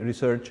kind of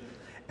research,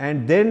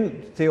 and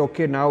then say,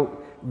 okay, now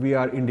we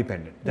are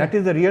independent. That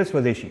is the real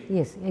Swadeshi.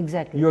 Yes,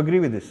 exactly. You agree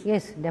with this?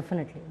 Yes,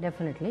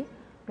 definitely.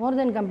 More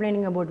than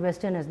complaining about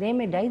Westerners, they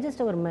may digest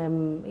our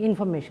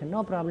information,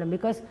 no problem,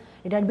 because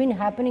it had been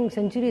happening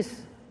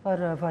centuries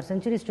for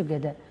centuries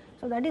together.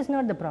 So that is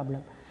not the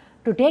problem.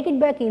 To take it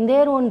back in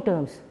their own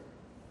terms,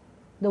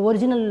 the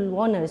original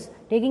owners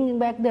taking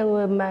back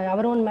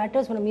our own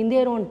matters from in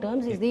their own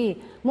terms is the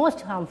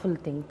most harmful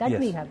thing that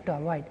we have to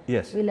avoid.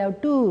 We'll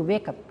have to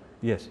wake up.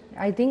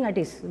 I think that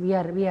is we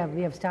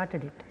have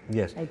started it.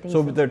 I think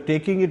so with the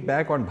taking it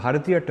back on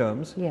Bharatiya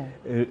terms, we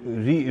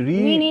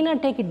need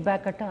not take it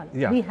back at all.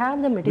 We have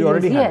the materials we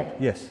already here.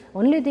 Have.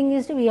 Only thing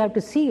is we have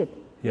to see it.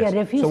 We are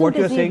refusing so what to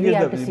you're see saying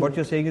it, is what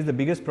you're saying is the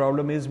biggest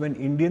problem is when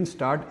Indians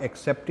start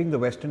accepting the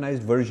westernized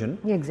version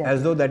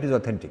as though that is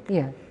authentic.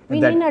 We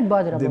need not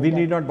bother about that. We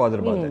need not bother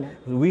about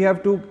that. We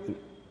have to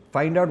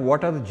find out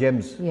what are the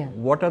gems.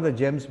 What are the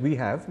gems we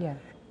have,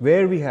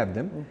 where we have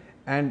them,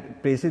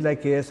 and places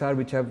like KSR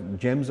which have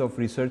gems of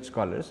research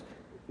scholars,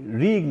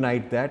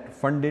 reignite that,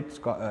 fund it,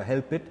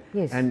 help it,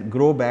 and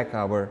grow back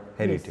our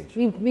heritage.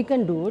 We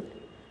can do it.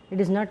 It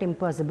is not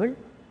impossible.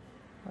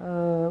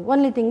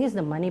 Only thing is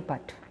the money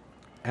part.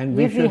 And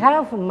if we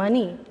have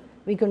money,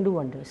 we can do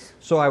wonders.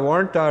 So I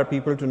want our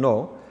people to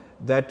know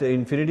that the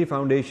Infinity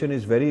Foundation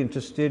is very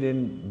interested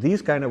in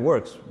these kind of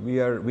works. We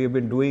have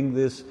been doing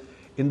this.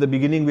 In the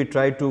beginning, we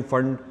tried to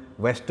fund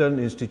Western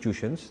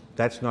institutions.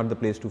 That's not the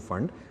place to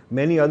fund.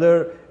 Many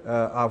other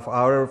of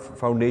our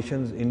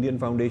foundations, Indian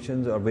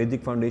foundations or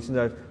Vedic foundations,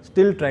 are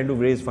still trying to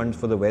raise funds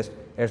for the West.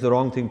 That's the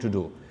wrong thing to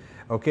do.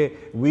 Okay,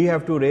 we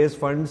have to raise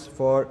funds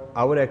for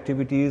our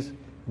activities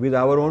with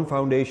our own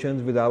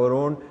foundations, with our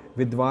own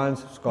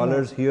Vidwans,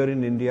 scholars here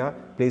in India,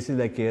 places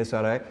like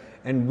KSRI,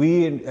 and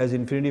we as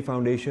Infinity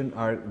Foundation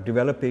are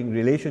developing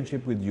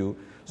relationship with you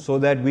so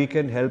that we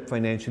can help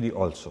financially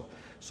also.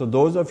 So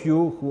those of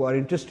you who are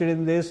interested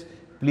in this,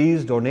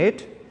 please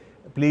donate,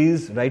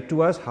 please write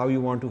to us how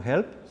you want to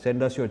help,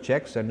 send us your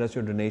checks, send us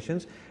your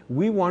donations.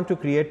 We want to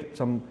create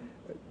some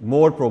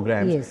more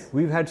programs.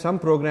 We've had some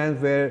programs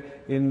where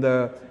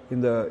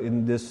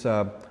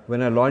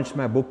when I launched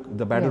my book,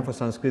 The Battle for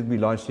Sanskrit, we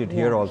launched it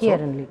here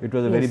also. It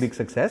was a very big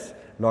success.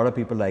 A lot of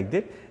people liked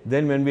it.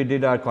 Then when we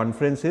did our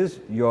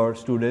conferences, your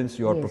students,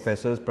 your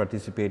professors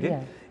participated.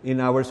 In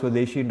our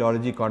Swadeshi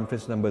Indology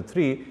Conference number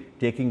 3,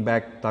 taking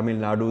back Tamil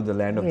Nadu, the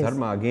land of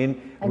Dharma, again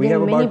we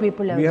have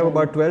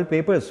about 12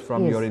 papers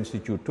from your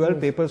institute. 12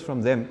 papers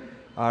from them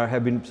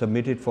have been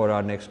submitted for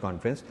our next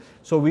conference.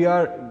 So we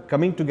are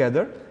coming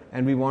together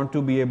and we want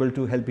to be able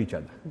to help each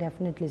other.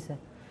 Definitely, sir.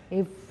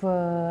 If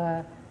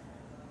your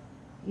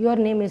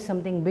name is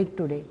something big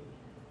today,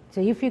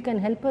 So if you can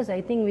help us,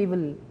 I think we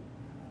will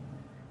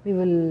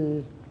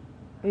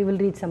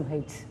reach some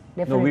heights.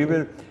 Definitely. No, we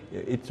will.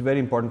 It's very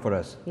important for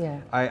us. Yeah.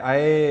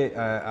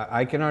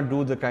 I cannot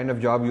do the kind of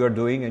job you are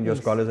doing and your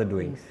scholars are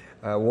doing.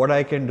 What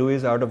I can do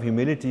is, out of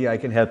humility, I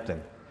can help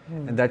them,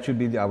 and that should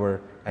be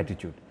our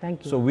attitude.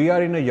 Thank you. So we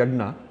are in a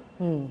yagna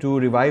to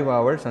revive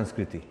our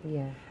Sanskriti.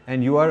 Yeah.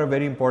 And you are a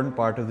very important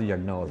part of the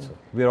yagna also.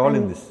 We are all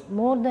in this.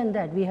 More than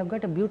that, we have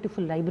got a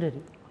beautiful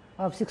library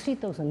of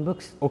 60,000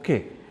 books.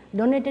 Okay.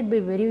 Donated by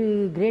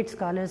very great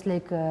scholars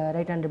like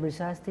Right Honorable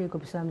Shastri,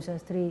 Kuppaswamy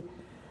Shastri,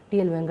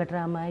 T.L.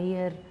 Venkatrama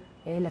Iyer,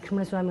 A.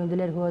 Lakshmana Swami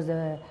Udular, who was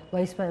the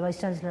Vice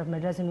Chancellor of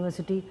Madras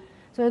University.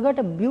 So we got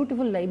a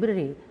beautiful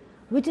library,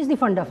 which is the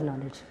fund of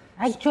knowledge.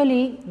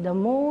 Actually, the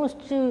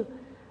most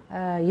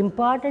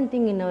important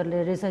thing in our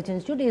research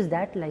institute is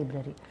that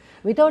library.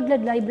 Without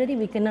that library,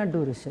 we cannot do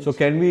research. So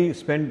can we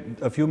spend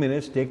a few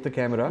minutes, take the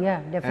camera, Yeah,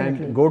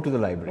 definitely. and go to the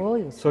library? Oh,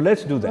 yes. So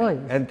let's do that. Oh,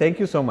 yes. And thank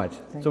you so much.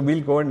 So we'll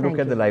go and look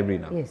at the library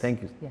now. Yes.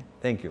 Thank you. Yeah.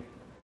 Thank you.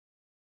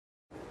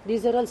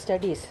 These are all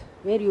studies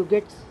where you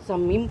get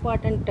some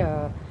important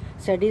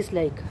studies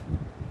like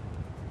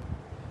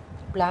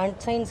plant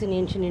science in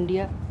ancient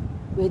India,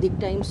 Vedic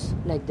times,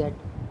 like that.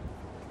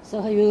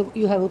 So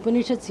you have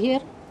Upanishads here,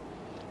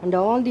 and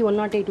all the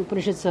 108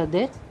 Upanishads are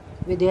there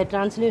with their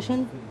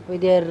translation,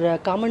 with their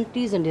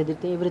commentaries and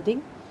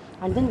everything.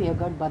 And then we have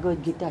got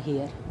Bhagavad Gita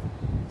here.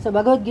 So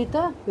Bhagavad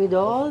Gita with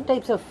all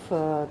types of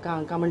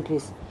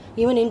commentaries,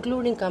 even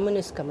including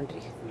communist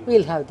commentary.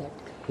 We'll have that.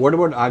 What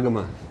about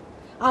Agama?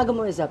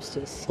 Agama is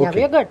upstairs. Okay. Yeah,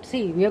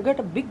 we have got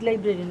a big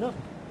library, no?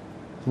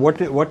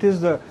 What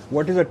is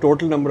the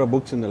total number of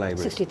books in the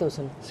library?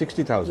 60,000.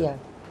 60,000. Yeah.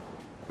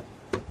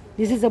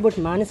 This is about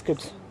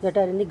manuscripts that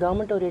are in the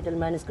Government Oriental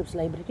Manuscripts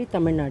Library,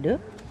 Tamil Nadu.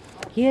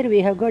 Here we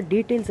have got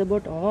details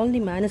about all the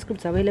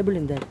manuscripts available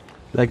in that.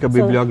 Like a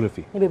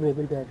bibliography.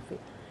 Bibliography.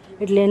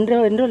 It will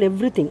enroll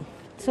everything.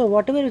 So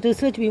whatever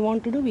research we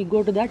want to do, we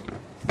go to that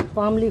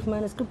palm leaf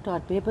manuscript or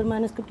paper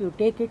manuscript, you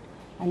take it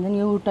and then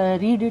you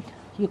read it,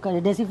 you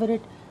can decipher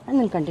it and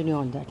then continue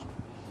on that.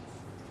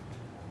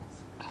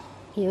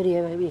 Here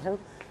we have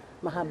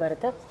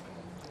Mahabharata,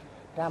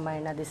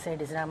 Ramayana, this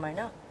side is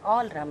Ramayana,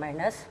 all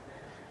Ramayanas,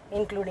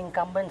 including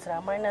Kamban's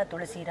Ramayana,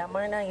 Tulasi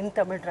Ramayana in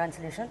Tamil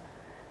translation,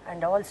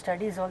 and all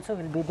studies also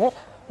will be there,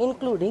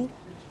 including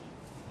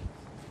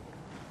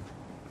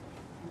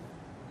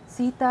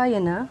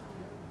Sitayana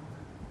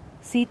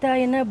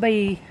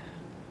by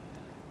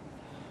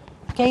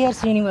K.R.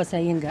 Srinivasa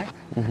Iyengar.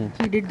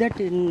 He did that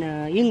in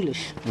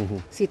English,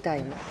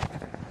 Sitayana.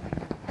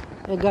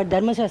 We got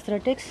Dharma Shastra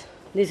text.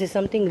 This is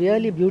something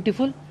really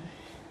beautiful.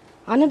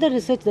 Another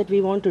research that we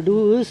want to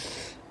do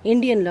is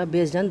Indian law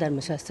based on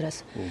Dharma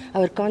Shastras.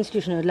 Our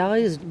constitutional law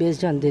is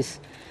based on this.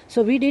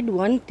 So we did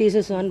one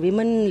thesis on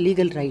women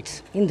legal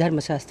rights in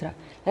Dharma Shastra.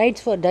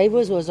 Rights for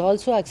divorce was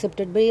also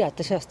accepted by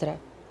Arthashastra.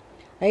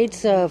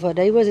 Rights for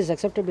divorce is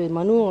accepted by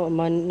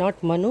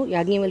not Manu,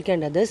 Yagnavalkya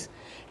and others.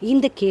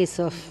 In the case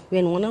of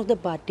when one of the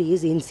party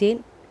is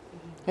insane,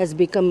 has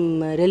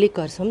become a relic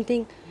or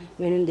something,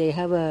 when they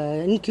have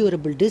an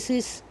incurable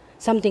disease,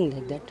 something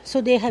like that. So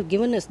they have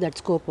given us that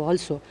scope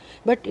also.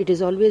 But it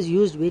is always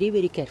used very,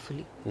 very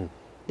carefully.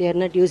 They are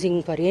not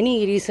using for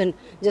any reason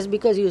just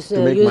because you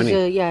to make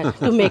money.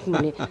 To make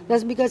money.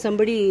 Just because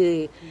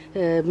somebody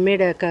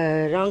made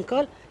a wrong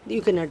call,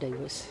 you cannot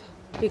divorce.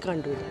 We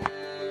can't do that.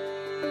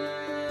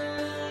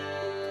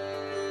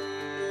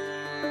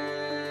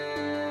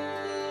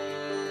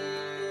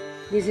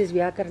 This is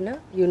Vyakarna,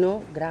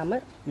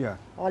 grammar. Yeah.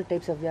 All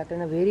types of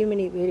Vyakarna,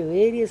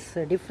 various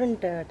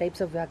different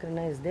types of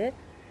Vyakarna is there.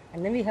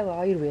 And then we have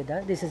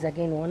Ayurveda. This is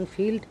again one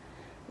field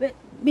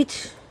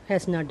which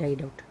has not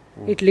died out.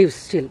 It lives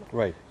still.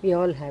 Right. We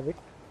all have it.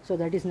 So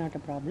that is not a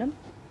problem.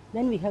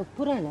 Then we have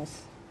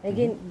Puranas.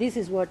 Again, this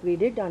is what we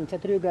did on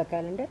Chaturyuga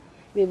calendar.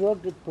 We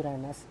worked with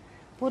Puranas.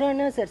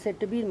 Puranas are said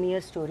to be mere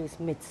stories,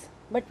 myths.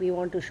 But we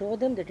want to show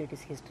them that it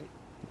is history.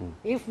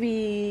 If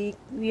we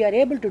are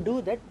able to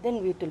do that,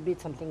 then it will be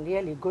something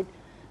really good.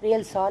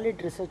 Real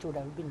solid research would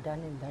have been done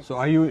in that.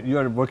 So you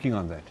are working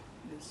on that?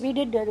 We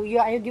did.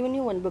 I have given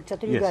you one book,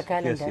 Chaturyuga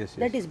calendar. Yes.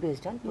 That is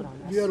based on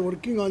Puranas. We are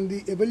working on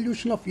the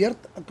evolution of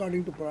Earth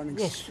according to Puranics.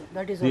 Yes,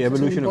 that is The also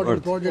evolution of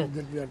Earth. Project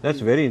that we are That's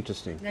doing. very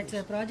interesting. That's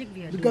a project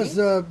we are Because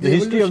doing. The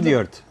history of the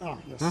Earth.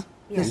 Yes. Huh?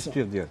 Yes,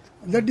 History of the Earth.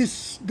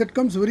 That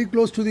comes very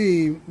close to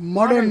the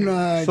modern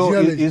So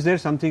geology. is there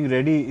something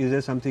ready? Is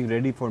there something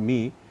ready for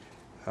me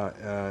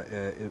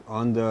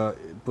on the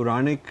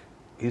Puranic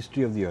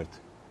history of the Earth?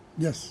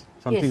 Yes.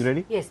 Something Yes,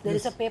 ready? Yes, there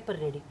is a paper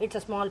ready. It's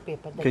a small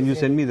paper. that Can is you ready.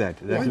 send me that?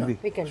 That will be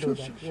We can do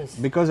that. Yes.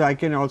 because I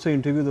can also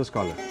interview the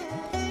scholar.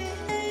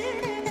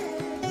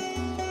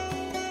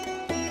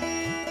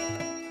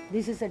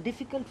 This is a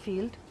difficult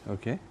field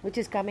Okay. which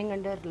is coming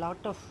under a lot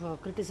of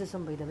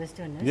criticism by the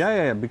Westerners.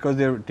 Yeah. Because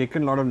they've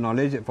taken a lot of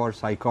knowledge for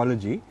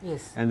psychology,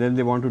 Yes. and then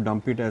they want to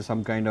dump it as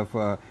some kind of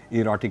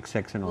erotic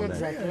sex and all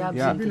Exactly. that. It's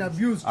Yeah. been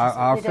abused.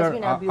 After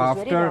been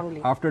abused very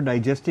wrongly. after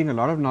digesting a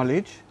lot of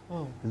knowledge,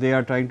 they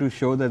are trying to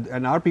show that,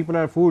 and our people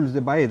are fools.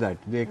 They buy that.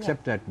 They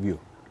accept that view.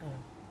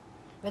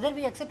 Whether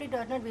we accept it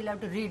or not, we'll have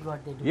to read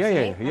what they do. Yeah, say,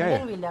 yeah, and yeah.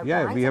 then we'll have to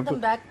answer we have them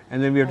to, back.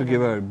 and then we have to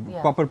give a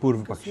Yeah. proper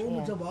Purva Paksh. So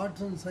much of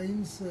arts and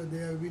science they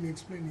have been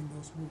explained in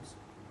those books,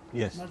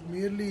 Yes. not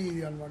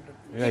merely unwanted.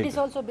 It Right. is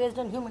also based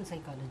on human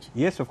psychology.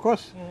 Yes, of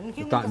course. In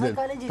human Ta- the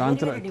psychology is very,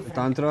 Tantra, very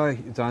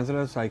different.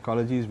 Tantra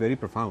psychology is very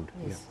profound.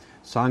 Yes. Yeah.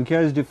 Sankhya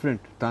is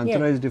different. Tantra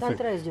Yeah, is different.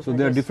 Tantra is So different,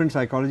 there are yes. different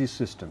psychology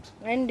systems.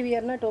 And we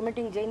are not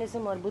omitting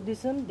Jainism or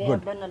Buddhism. They Good.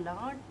 have done a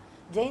lot.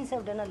 Jains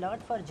have done a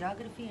lot for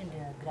geography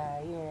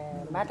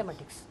and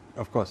mathematics.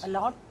 Of course. A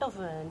lot of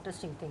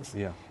interesting things.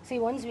 Yeah. See,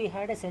 once we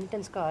had a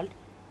sentence called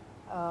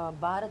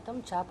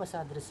Bharatam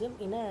Chapasadrisam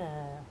in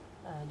a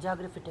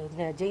geography text,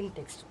 in a Jain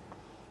text.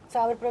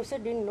 So our professor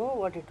didn't know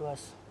what it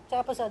was.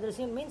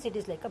 Chapasadrisam means it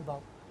is like a bow.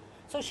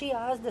 So she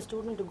asked the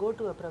student to go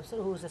to a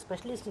professor who is a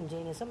specialist in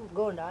Jainism,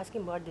 go and ask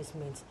him what this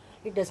means.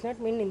 It does not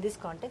mean in this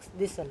context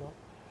this alone.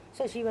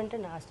 So she went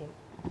and asked him.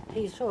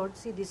 He showed,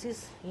 see, this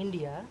is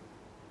India.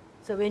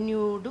 So when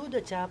you do the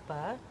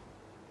chapa,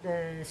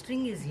 the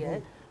string is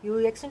here, you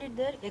extend it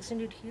there,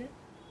 extend it here,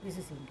 this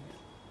is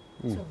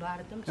India. So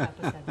Bharatam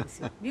Chapa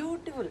Sadrisya.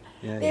 Beautiful.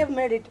 Yeah, They yeah. have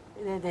made it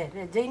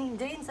there.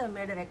 Jains have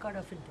made a record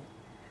of it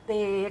there.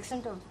 The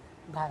extent of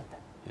Bharata.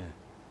 Yeah.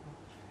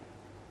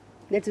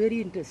 That's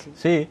very interesting.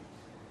 See,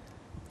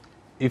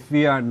 if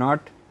we are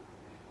not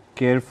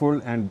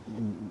careful and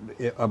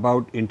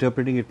about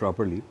interpreting it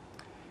properly,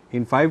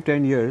 in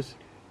 5-10 years,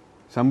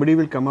 somebody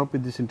will come up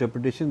with this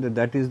interpretation that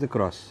that is the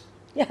cross.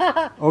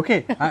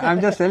 Okay,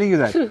 I'm just telling you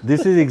that.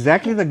 This is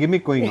exactly the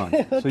gimmick going on.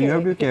 So you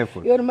have to be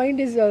careful. Your mind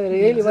is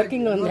really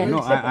working on that. No,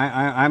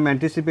 I'm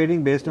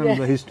anticipating based on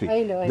the history.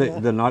 I know, I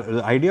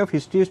The idea of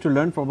history is to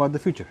learn about the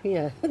future.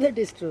 Yeah, that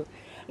is true.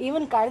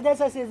 Even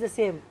Kalidasa says the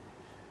same.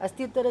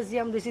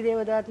 Astitarasyam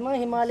Rishidevadatma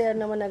Himalaya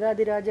Nama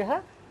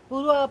Nagadirajaha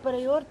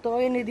Purvaparayor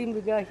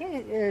Toyanidhim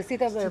Vigahya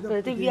Sita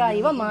Prativya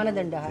Iva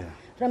Manadandaha.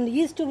 From the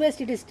east to west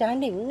it is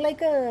standing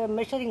like a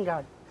measuring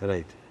rod.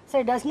 Right. So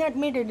it does not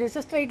meet, it is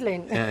a straight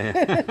line.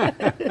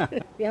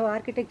 We have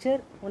architecture,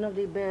 one of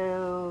the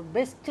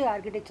best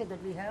architecture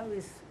that we have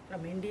is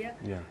from India.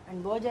 Yeah.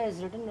 And Boja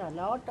has written a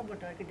lot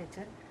about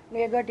architecture.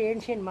 We have got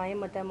ancient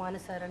Mayamata,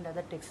 Manasara and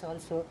other texts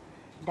also.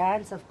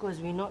 Dance, of course,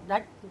 we know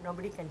that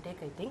nobody can take,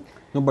 I think.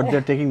 No, but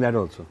they're taking that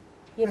also.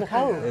 Yeah, but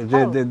how?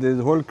 There's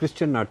the whole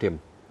Christian Natyam.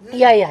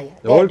 Yeah.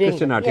 The whole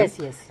Christian Natyam.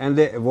 Yes.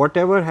 And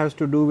whatever has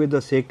to do with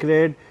the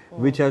sacred,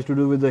 which has to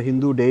do with the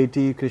Hindu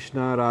deity,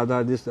 Krishna,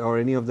 Radha, this or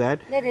any of that,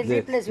 They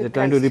replace they're with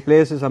trying to Christ.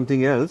 replace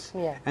something else.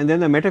 Yeah. And then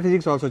the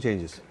metaphysics also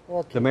changes.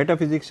 Okay. The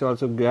metaphysics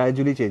also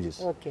gradually changes.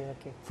 Okay.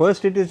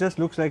 First it is just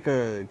looks like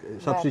a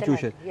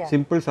substitution, yeah.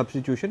 simple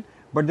substitution,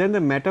 but then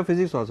the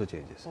metaphysics also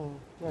changes.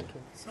 Okay.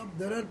 So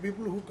there are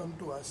people who come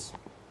to us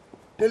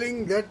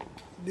telling that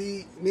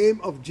the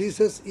name of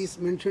Jesus is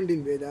mentioned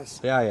in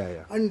Vedas.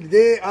 Yeah. And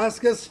they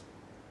ask us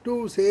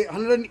to say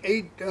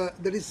 108,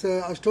 that is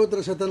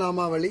Ashtotra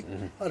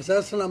Shatanamavali or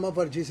Sahasranama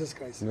for Jesus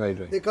Christ.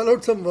 Right. They call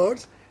out some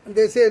words and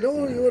they say,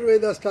 no, your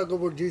Vedas talk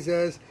about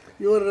Jesus.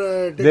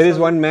 Your There is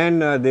one man,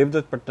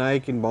 Devdutt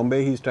Patnaik in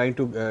Bombay, he is trying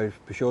to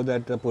show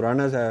that the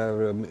Puranas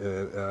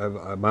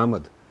are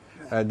Muhammad.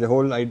 The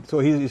whole so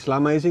he is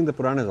Islamizing the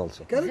Puranas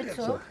also. Correct.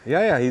 So,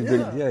 Yeah, he's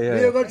built. We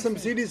have got some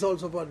CDs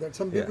also for that.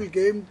 Some people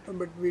came,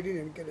 but we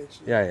didn't encourage.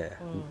 Yeah.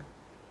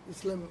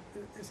 Islam.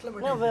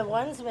 no,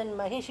 once when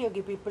Mahesh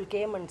Yogi people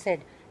came and said,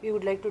 we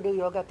would like to do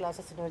yoga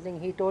classes and everything,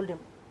 he told him,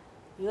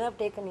 you have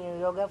taken your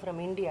yoga from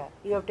India,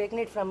 you have taken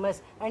it from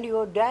us, and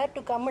you dare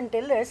to come and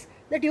tell us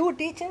that you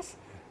teach us?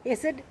 He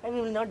said,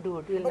 we will not do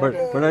it. We will not do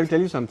it. But I'll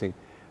tell you something.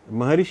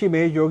 Maharishi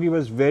Mahesh Yogi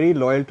was very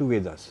loyal to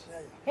Vedas.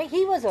 Hey,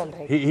 he was all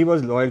right. He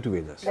was loyal to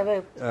Vedas.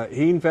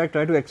 He in fact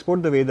tried to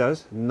export the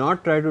Vedas,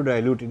 not try to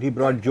dilute it. He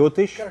brought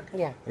Jyotish,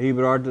 Yeah. he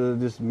brought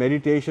this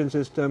meditation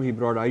system, he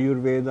brought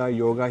Ayurveda,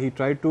 yoga. He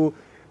tried to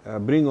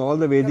bring all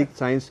the Vedic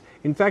science.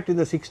 In fact, in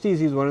the 60s,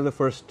 he's one of the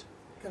first.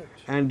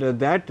 And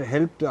that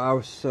helped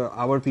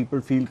our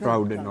people feel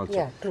proud and also.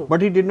 Yeah, true.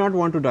 But he did not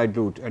want to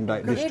dilute and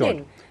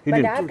distort.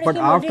 didn't. But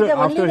after him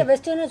only the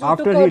Westerners who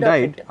took out of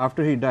it.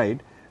 After he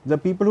died, the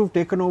people who've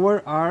taken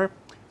over are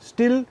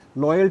still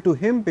loyal to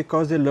him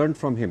because they learned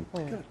from him.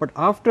 But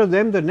after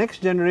them, the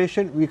next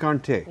generation, we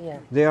can't say. Yeah.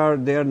 They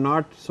are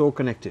not so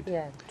connected.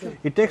 Yeah, true.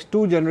 It takes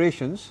 2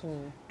 generations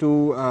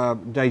to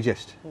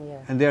digest, Yeah.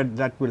 and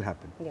that will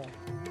happen. Yeah.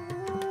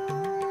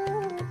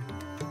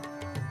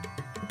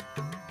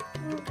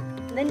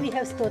 Then we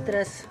have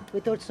stotras.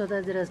 Without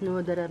stotras,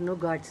 there are no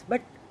gods.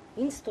 But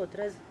in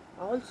stotras,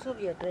 also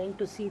we are trying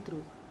to see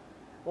through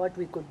what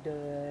we could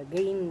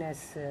gain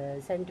as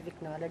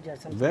scientific knowledge or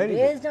something. Very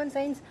Based on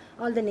science,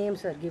 all the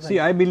names are given. See,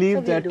 I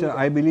believe So we do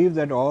I believe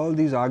that all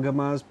these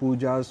agamas,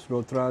 pujas,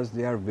 stotras,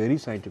 they are very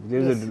scientific. There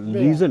is Yes, a they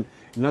reason.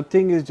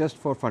 Nothing is just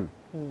for fun,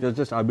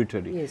 just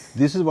arbitrary. Yes.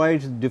 This is why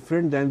it's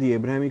different than the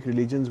Abrahamic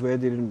religions, where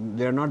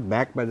they are not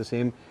backed by the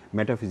same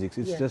metaphysics.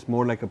 It's Yeah. just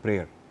more like a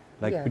prayer,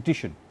 like Yeah.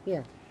 petition.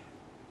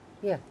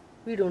 Yeah,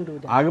 we don't do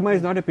that. Agama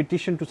is not a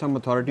petition to some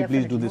authority.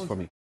 Please do this for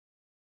me.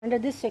 Under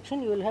this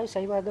section, you will have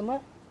Saiva Agama,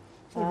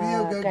 So we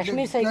have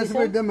Kashmir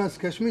classified Saivism. them as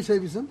Kashmir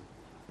Saivism,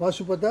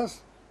 Pasupatas,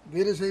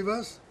 Veera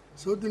Saivas,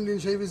 South Indian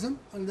Shaivism,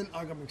 and then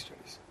Agamic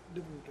studies.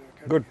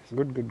 Different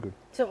Good.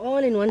 So all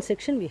in one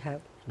section we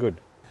have. Good.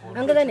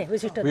 Angadane,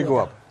 Visishta We Advaita. go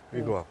up.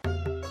 We go up.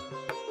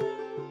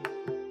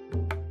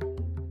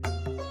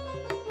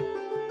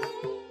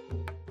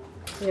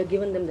 We have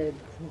given them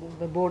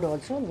the board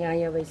also.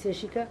 Nyaya,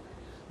 Vaiseshika,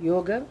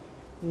 Yoga,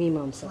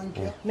 Mimamsa.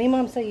 Sankhya.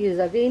 Mimamsa is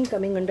again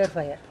coming under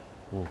fire.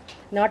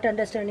 Not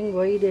understanding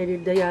why they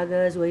did the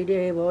yagas,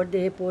 what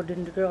they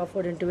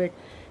offered into it,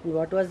 and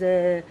what was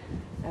the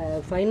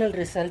final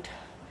result.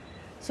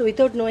 So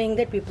without knowing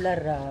that, people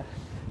are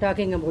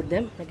talking about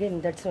them.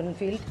 Again, that's one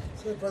field.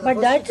 So for the But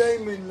first that,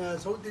 time in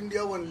South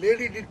India, one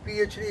lady did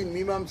PhD in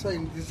Mimamsa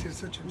in this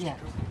research institute.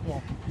 yeah.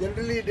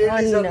 Generally, ladies are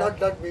And, not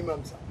taught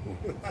Mimamsa.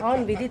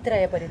 On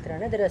Viditraya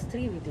Paritrana, there are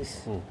three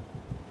Vidhis.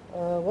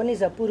 One is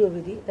Apurva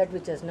Vidhi, that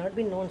which has not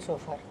been known so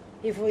far.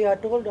 If we are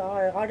told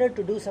ordered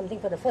to do something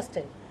for the first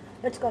time,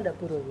 that's called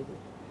Apurva Vidhi.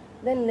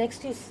 Then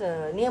next is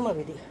Niyama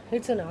Vidhi.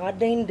 It's an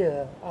ordained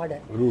order.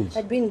 Rules.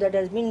 That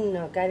has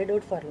been carried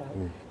out for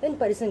long. Then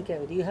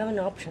Parisankhya Vidhi, you have an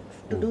option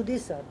to do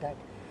this or that.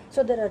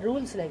 So there are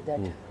rules like that,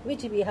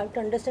 which we have to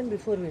understand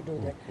before we do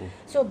that.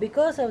 So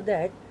because of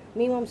that,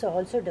 Mimamsa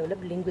also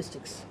developed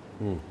linguistics.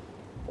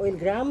 While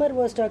grammar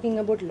was talking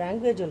about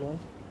language alone,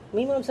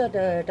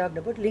 Mimamsa talked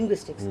about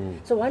linguistics.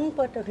 So one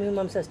part of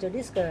Mimamsa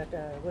studies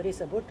worries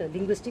about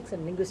linguistics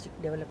and linguistic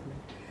development.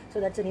 So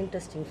that's an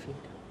interesting field.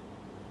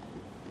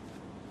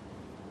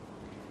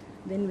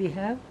 Then we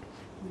have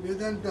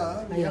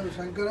Vedanta, we have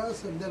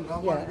Shankaras and then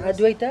Ramanujas.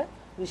 Advaita,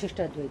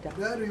 Vishishta Advaita.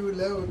 There you will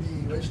have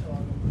the Vaishnava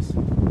Agamas.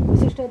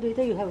 Vishishta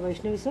Advaita, you have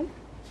Vaishnavism,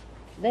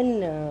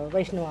 then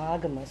Vaishnava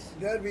Agamas.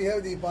 There we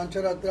have the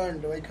Pancharatra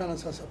and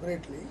Vaikhanasa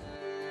separately.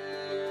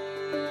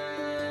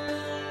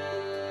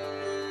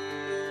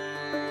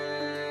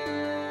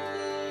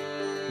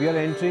 We are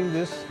entering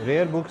this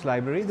rare books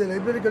library. The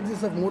library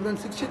consists of more than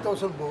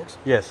 60,000 books,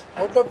 Yes.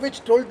 out of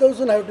which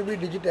 12,000 have to be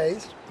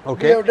digitized.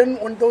 Okay. We have done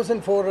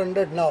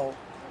 1,400 now.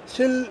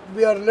 Still,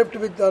 we are left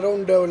with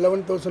around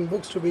 11,000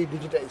 books to be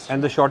digitized.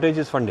 And the shortage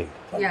is funding.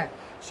 Yeah.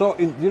 So,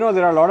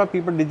 there are a lot of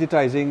people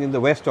digitizing in the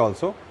West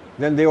also.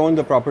 Then they own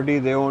the property,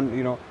 they own,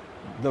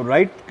 the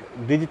right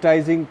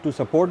digitizing to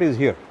support is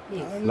here.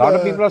 Yes. A lot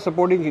of people are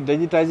supporting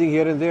digitizing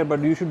here and there, but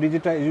you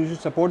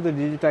should support the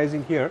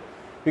digitizing here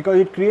because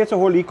it creates a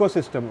whole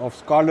ecosystem of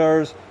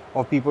scholars,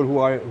 of people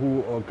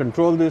who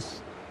control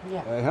this.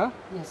 Yeah.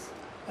 Yes.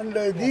 And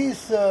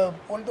these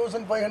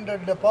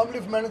 1,500 palm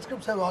leaf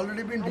manuscripts have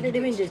already been Already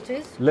been digitized.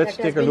 digitized. Let's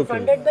that take a has look been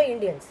at it. funded by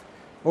Indians.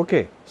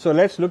 Okay, so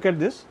let's look at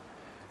this.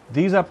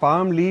 These are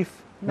palm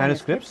leaf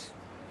manuscripts,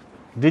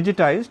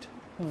 digitized,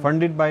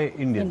 funded by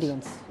Indians,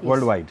 Indians, yes.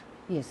 worldwide.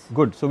 Yes.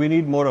 Good. So we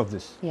need more of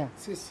this. Yeah.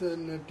 This is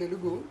in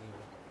Telugu.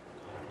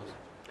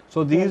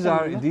 So these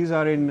are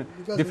in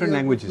Because different we are-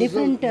 languages.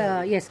 Different,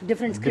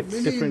 different scripts.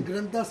 Mainly Different- in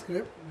Grantha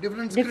script,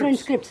 different Different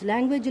scripts. scripts.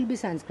 Language will be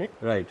Sanskrit.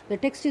 Right. The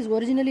text is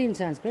originally in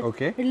Sanskrit.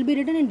 Okay. It will be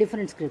written in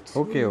different scripts.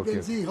 Okay. You Okay.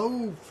 can see how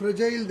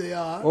fragile they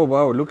are. Oh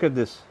wow! Look at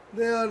this.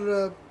 They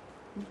are,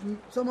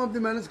 some of the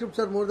manuscripts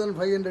are more than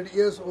 500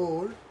 years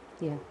old,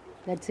 Yeah,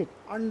 that's it.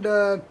 and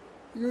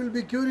you will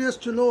be curious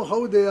to know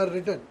how they are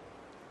written.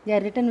 They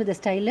are written with a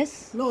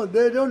stylus. No,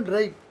 they don't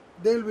write.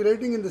 They will be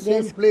writing in the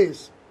same Yes.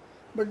 place,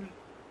 but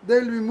they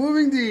will be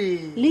moving the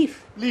Leaf.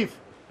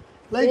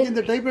 like in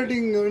the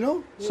typewriting,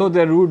 So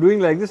they're doing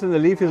like this, and the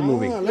leaf is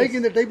moving. like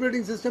in the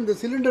typewriting system, the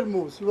cylinder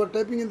moves. You are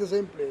typing in the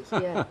same place.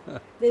 Yeah,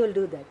 they will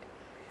do that.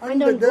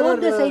 And on there both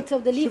are the sides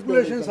of the leaf, they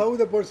will stipulations write. how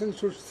the person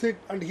should sit,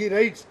 and he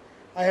writes,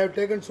 I have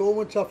taken so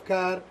much of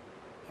care,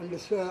 and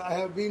I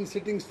have been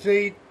sitting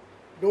straight,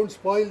 don't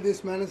spoil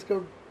this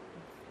manuscript,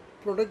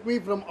 protect me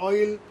from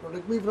oil,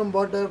 protect me from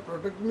water,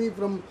 protect me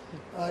from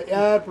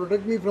air,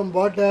 protect me from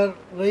water,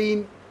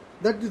 rain.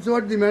 That is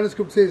what the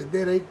manuscript says.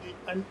 They write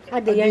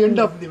at the end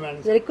of the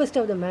manuscript. The request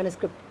of the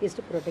manuscript is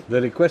to protect.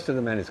 The request of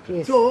the manuscript.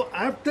 Yes. So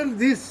after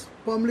these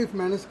palm leaf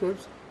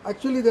manuscripts,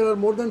 actually there are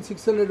more than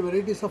 600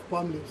 varieties of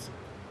palm leaves.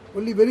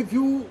 Only very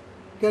few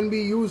can be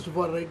used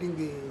for writing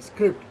the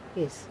script,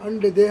 Yes.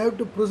 and they have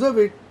to preserve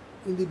it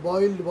in the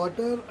boiled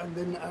water and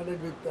then added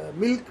with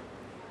milk,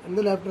 and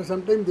then after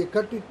some time they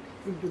cut it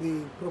into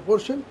the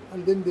proportion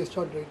and then they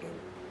start writing.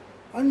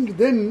 And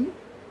then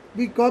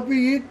we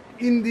copy it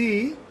in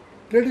the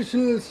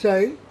traditional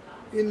style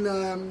in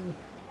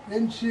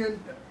ancient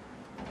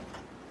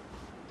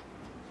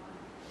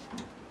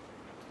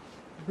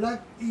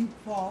black ink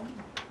form.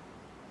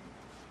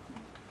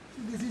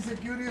 This is a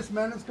curious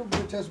manuscript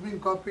which has been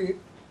copied.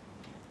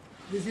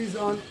 This is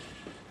on,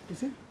 you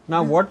see?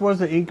 Now, what was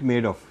the ink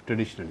made of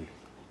traditionally?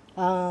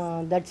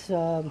 That's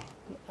no.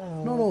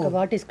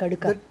 what is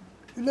Kaduka?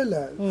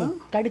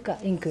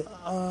 Kaduka ink.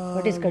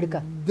 What is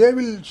Kaduka? They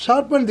will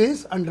sharpen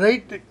this and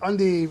write on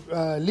the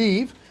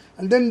leaf,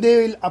 and then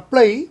they will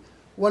apply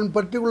one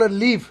particular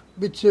leaf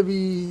which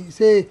we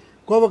say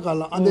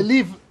Kovakala. On the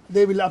leaf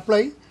they will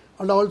apply,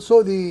 and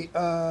also the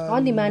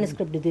On the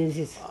manuscript, this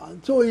is.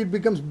 so it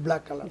becomes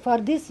black color. For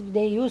this,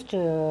 they used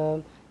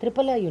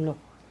Tripala,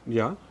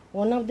 Yeah.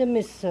 One of them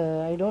is,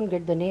 I don't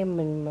get the name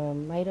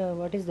in Myra,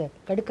 what is the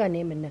Kaduka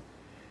name in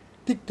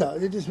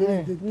Tikta. It is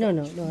very thick. No,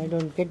 I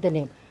don't get the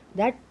name.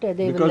 That they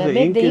Because will the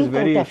make ink the is ink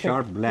very out of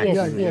sharp it. black. Yes,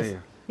 Yeah, yes. yeah.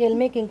 They'll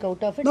make ink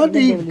out of it Not and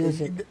then the they will ink,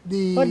 use it.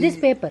 the For this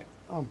paper.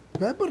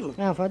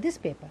 paper. For this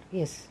paper,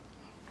 yes.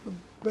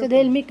 So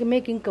they'll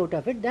make ink out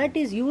of it. That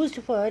is used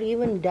for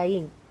even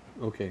dyeing.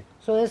 Okay.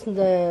 So as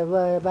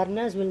the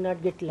varnas will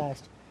not get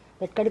lost.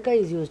 That kadka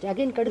is used.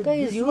 Again, kadka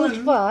is This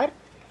used for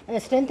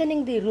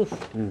strengthening the roof.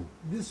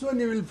 This one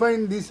you will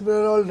find, these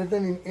were all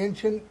written in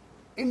ancient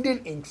Indian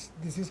inks.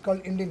 This is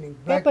called Indian ink.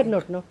 Black Paper ink.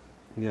 note, no?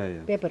 Yeah,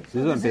 yeah. Paper. This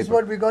is on This is paper.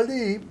 what we call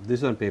the This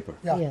is on paper.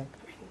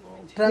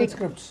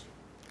 transcripts.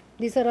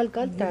 These are all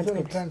called These are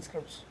transcripts.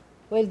 transcripts.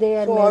 While they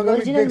are So Agamic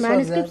original texts are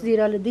manuscripts,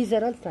 there. these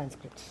are all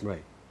transcripts.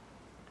 Right.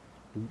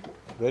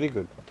 Very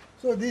good.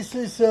 So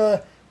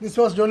this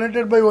was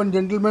donated by one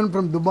gentleman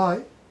from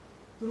Dubai,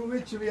 through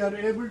which we are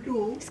able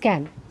to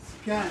Scan.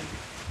 scan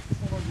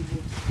some of the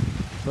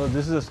books. So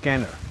this is a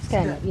scanner.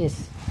 Scanner,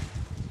 yes.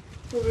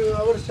 So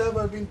our staff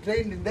have been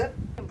trained in that.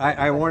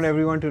 I want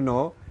everyone to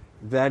know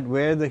that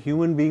where the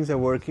human beings are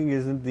working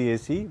isn't the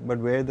AC, but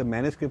where the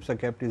manuscripts are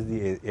kept is the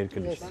air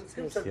conditioner.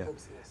 Transcripts and Yeah.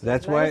 books, yes.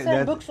 That's why.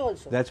 Manuscript books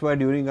also. That's why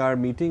during our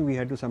meeting we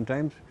had to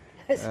sometimes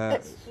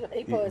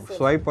Swipe ourselves.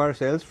 swipe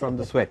ourselves from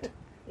the sweat.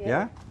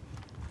 Yeah.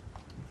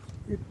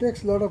 It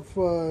takes a lot of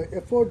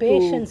effort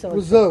Patience to also.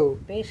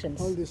 preserve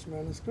Patience. all these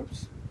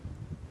manuscripts.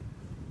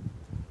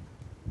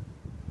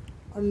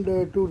 And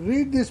to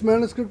read this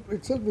manuscript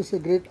itself is a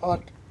great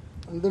art.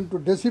 And then to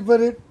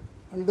decipher it,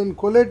 and then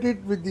collate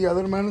it with the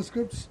other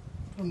manuscripts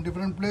from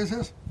different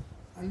places,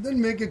 and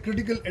then make a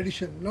critical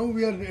edition. Now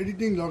we are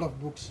editing a lot of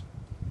books.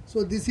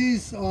 So this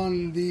is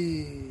on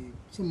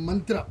some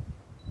mantra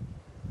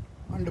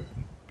and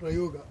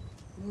prayoga.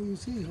 Now you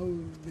see how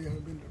they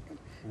have been written.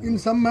 In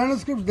some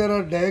manuscripts there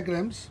are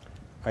diagrams.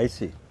 I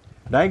see.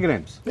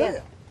 Diagrams.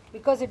 Yeah.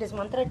 Because it is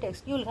mantra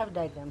text, you will have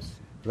diagrams.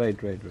 Right.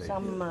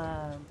 Some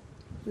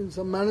In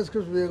some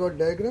manuscripts we have got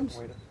diagrams.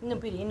 இன்னும்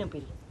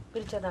பிரி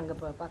பிரிச்சாதான் அங்க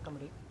பார்க்க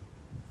முடியும்.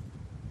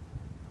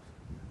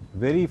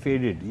 Very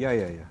faded.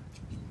 Yeah.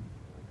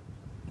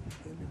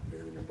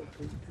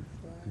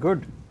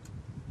 Good.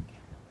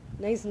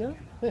 Nice, no?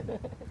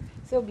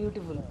 So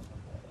beautiful.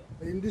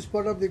 In this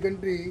part of the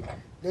country,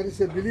 there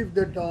is a belief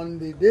that on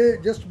the day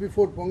just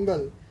before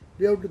Pongal,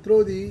 we have to throw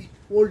the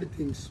old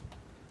things.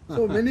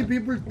 So many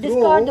people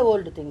Discard the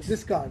old things.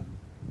 Discard.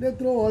 They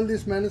throw all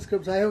these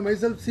manuscripts. I have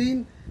myself seen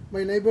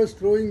my neighbors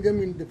throwing them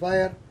in the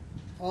fire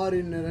or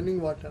in running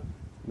water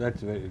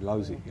That's very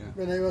lousy. Yeah.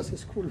 when I was a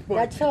schoolboy.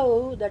 That's how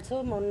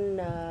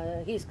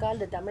he is called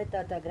the Tamil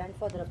Tata,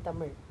 grandfather of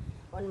Tamil.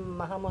 One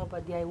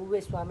Mahamahapadhyay, Uve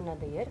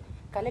Swaminathan Iyer,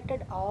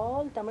 collected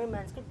all Tamil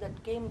manuscripts that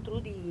came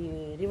through the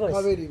rivers.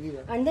 Kaveri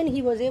river. And then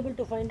he was able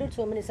to find out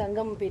so many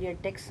Sangam period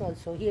texts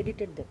also. He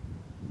edited them.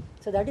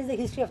 So that is the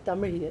history of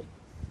Tamil here.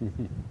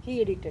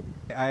 He edited.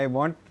 I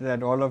want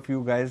that all of you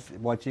guys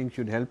watching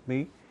should help me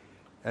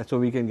so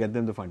we can get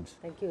them the funds.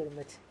 Thank you very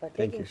much for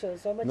Thank taking you.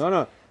 so much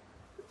No.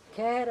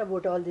 care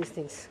about all these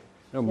things.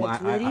 No,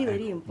 That's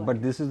very important. But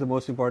this is the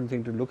most important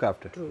thing to look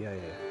after. True. Yeah.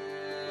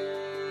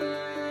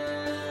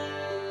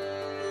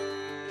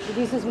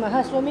 This is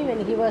Mahaswami when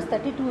he was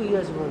 32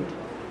 years old.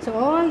 So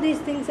all these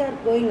things are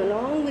going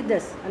along with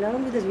us.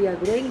 Along with us, we are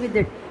growing with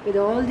it, with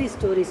all these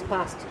stories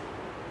past.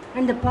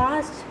 And the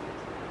past,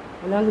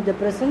 along with the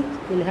present,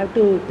 will have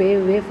to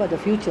pave way for the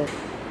future.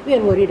 We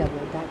are worried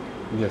about that.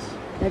 Yes.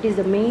 That is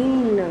the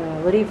main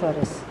worry for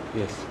us.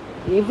 Yes.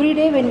 Every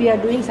day when we are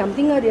doing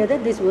something or the other,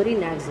 this worry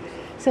nags.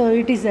 So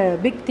it is a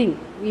big thing.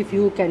 If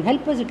you can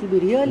help us, it will be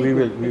really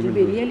good. We It will will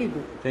be do it. really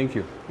good. Thank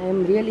you. I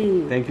am really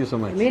Thank you so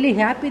much. I'm really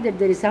happy that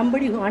there is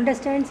somebody who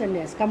understands and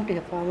has come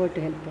forward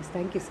to help us.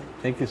 Thank you, sir.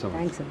 Thank you so much.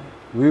 Thanks a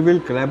lot. We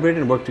will collaborate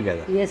and work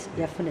together. Yes,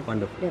 definitely.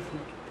 Wonderful.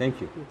 Definitely. Thank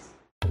you. Yes.